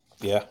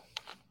 Yeah.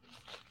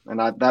 And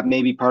that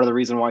may be part of the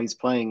reason why he's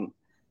playing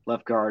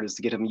left guard, is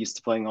to get him used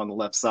to playing on the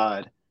left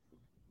side,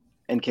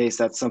 in case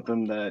that's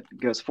something that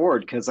goes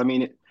forward. Because, I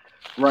mean,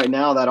 right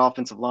now that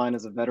offensive line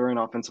is a veteran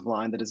offensive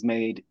line that is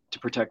made to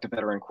protect a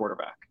veteran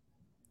quarterback.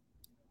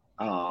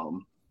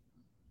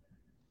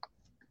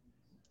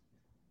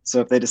 So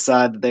if they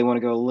decide that they want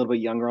to go a little bit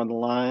younger on the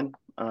line,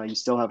 you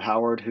still have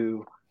Howard,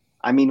 who,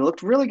 I mean,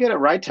 looked really good at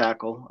right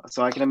tackle.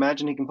 So I can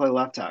imagine he can play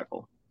left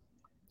tackle.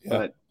 Yeah.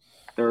 But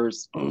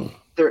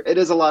it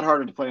is a lot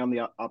harder to play on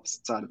the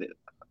opposite side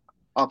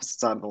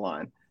of the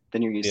line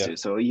than you're used to.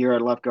 So a year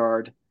at left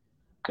guard,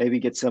 maybe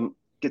get some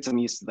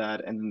used to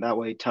that, and that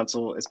way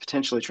Tunsil is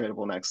potentially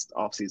tradable next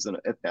offseason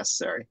if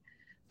necessary.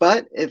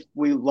 But if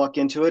we luck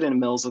into it and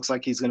Mills looks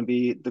like he's going to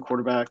be the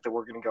quarterback that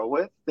we're going to go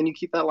with, then you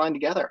keep that line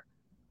together.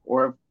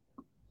 Or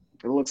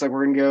if it looks like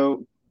we're going to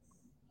go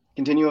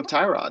continue with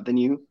Tyrod, then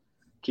you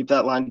keep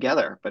that line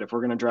together. But if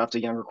we're going to draft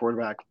a younger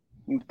quarterback,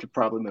 you could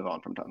probably move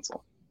on from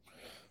Tunsil.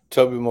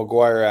 Toby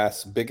McGuire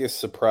asks, biggest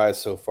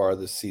surprise so far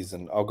this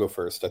season. I'll go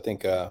first. I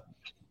think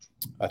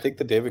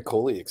the David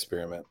Coley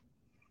experiment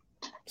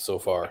so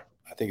far,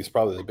 I think, is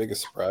probably the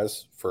biggest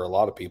surprise for a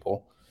lot of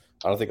people.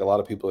 I don't think a lot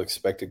of people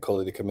expected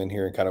Coley to come in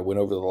here and kind of win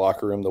over the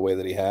locker room the way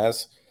that he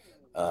has.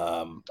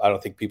 I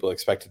don't think people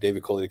expected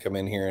David Coley to come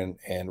in here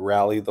and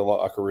rally the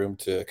locker room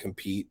to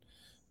compete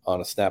on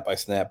a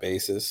snap-by-snap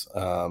basis.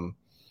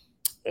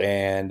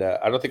 And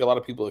I don't think a lot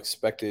of people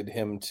expected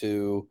him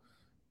to,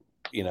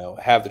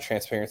 have the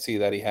transparency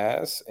that he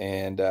has.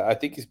 And I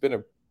think he's been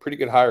a pretty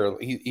good hire.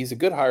 He's a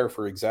good hire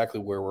for exactly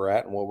where we're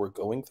at and what we're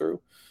going through.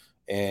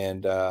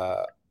 And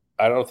I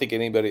don't think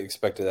anybody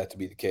expected that to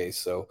be the case.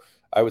 So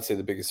I would say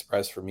the biggest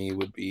surprise for me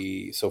would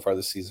be so far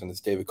this season is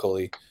David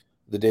Coley,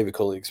 the David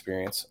Coley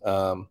experience.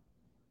 John,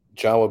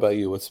 what about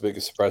you? What's the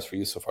biggest surprise for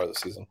you so far this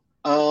season?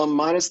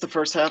 Minus the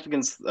first half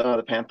against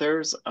the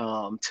Panthers,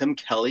 Tim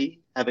Kelly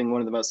having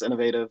one of the most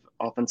innovative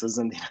offenses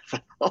in the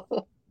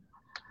NFL.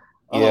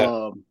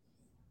 Yeah.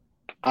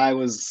 I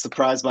was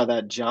surprised by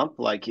that jump.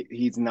 Like,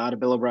 he's not a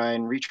Bill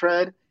O'Brien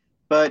retread,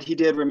 but he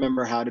did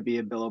remember how to be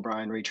a Bill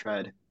O'Brien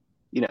retread,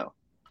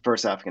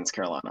 first half against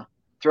Carolina.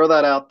 Throw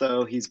that out,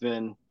 though. He's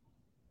been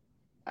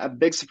a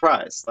big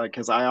surprise,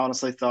 because I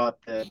honestly thought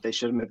that they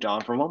should have moved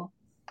on from him.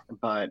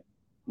 But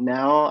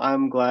now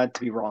I'm glad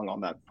to be wrong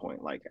on that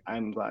point. Like,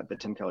 I'm glad that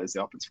Tim Kelly is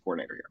the offensive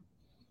coordinator here.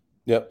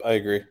 Yep, I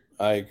agree.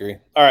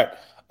 All right.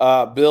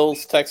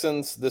 Bills,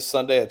 Texans this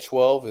Sunday at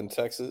 12 in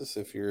Texas.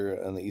 If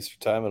you're on the Eastern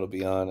time, it'll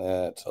be on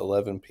at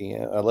 11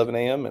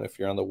 a.m. And if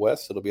you're on the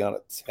West, it'll be on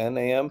at 10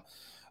 a.m.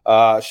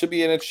 Should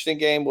be an interesting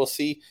game. We'll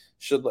see.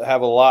 Should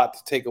have a lot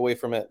to take away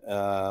from it,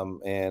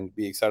 and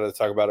be excited to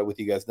talk about it with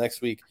you guys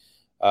next week.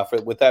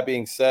 With that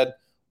being said,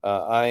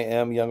 I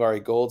am Young Ari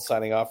Gold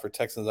signing off for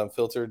Texans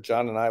Unfiltered.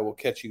 John and I will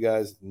catch you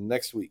guys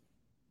next week.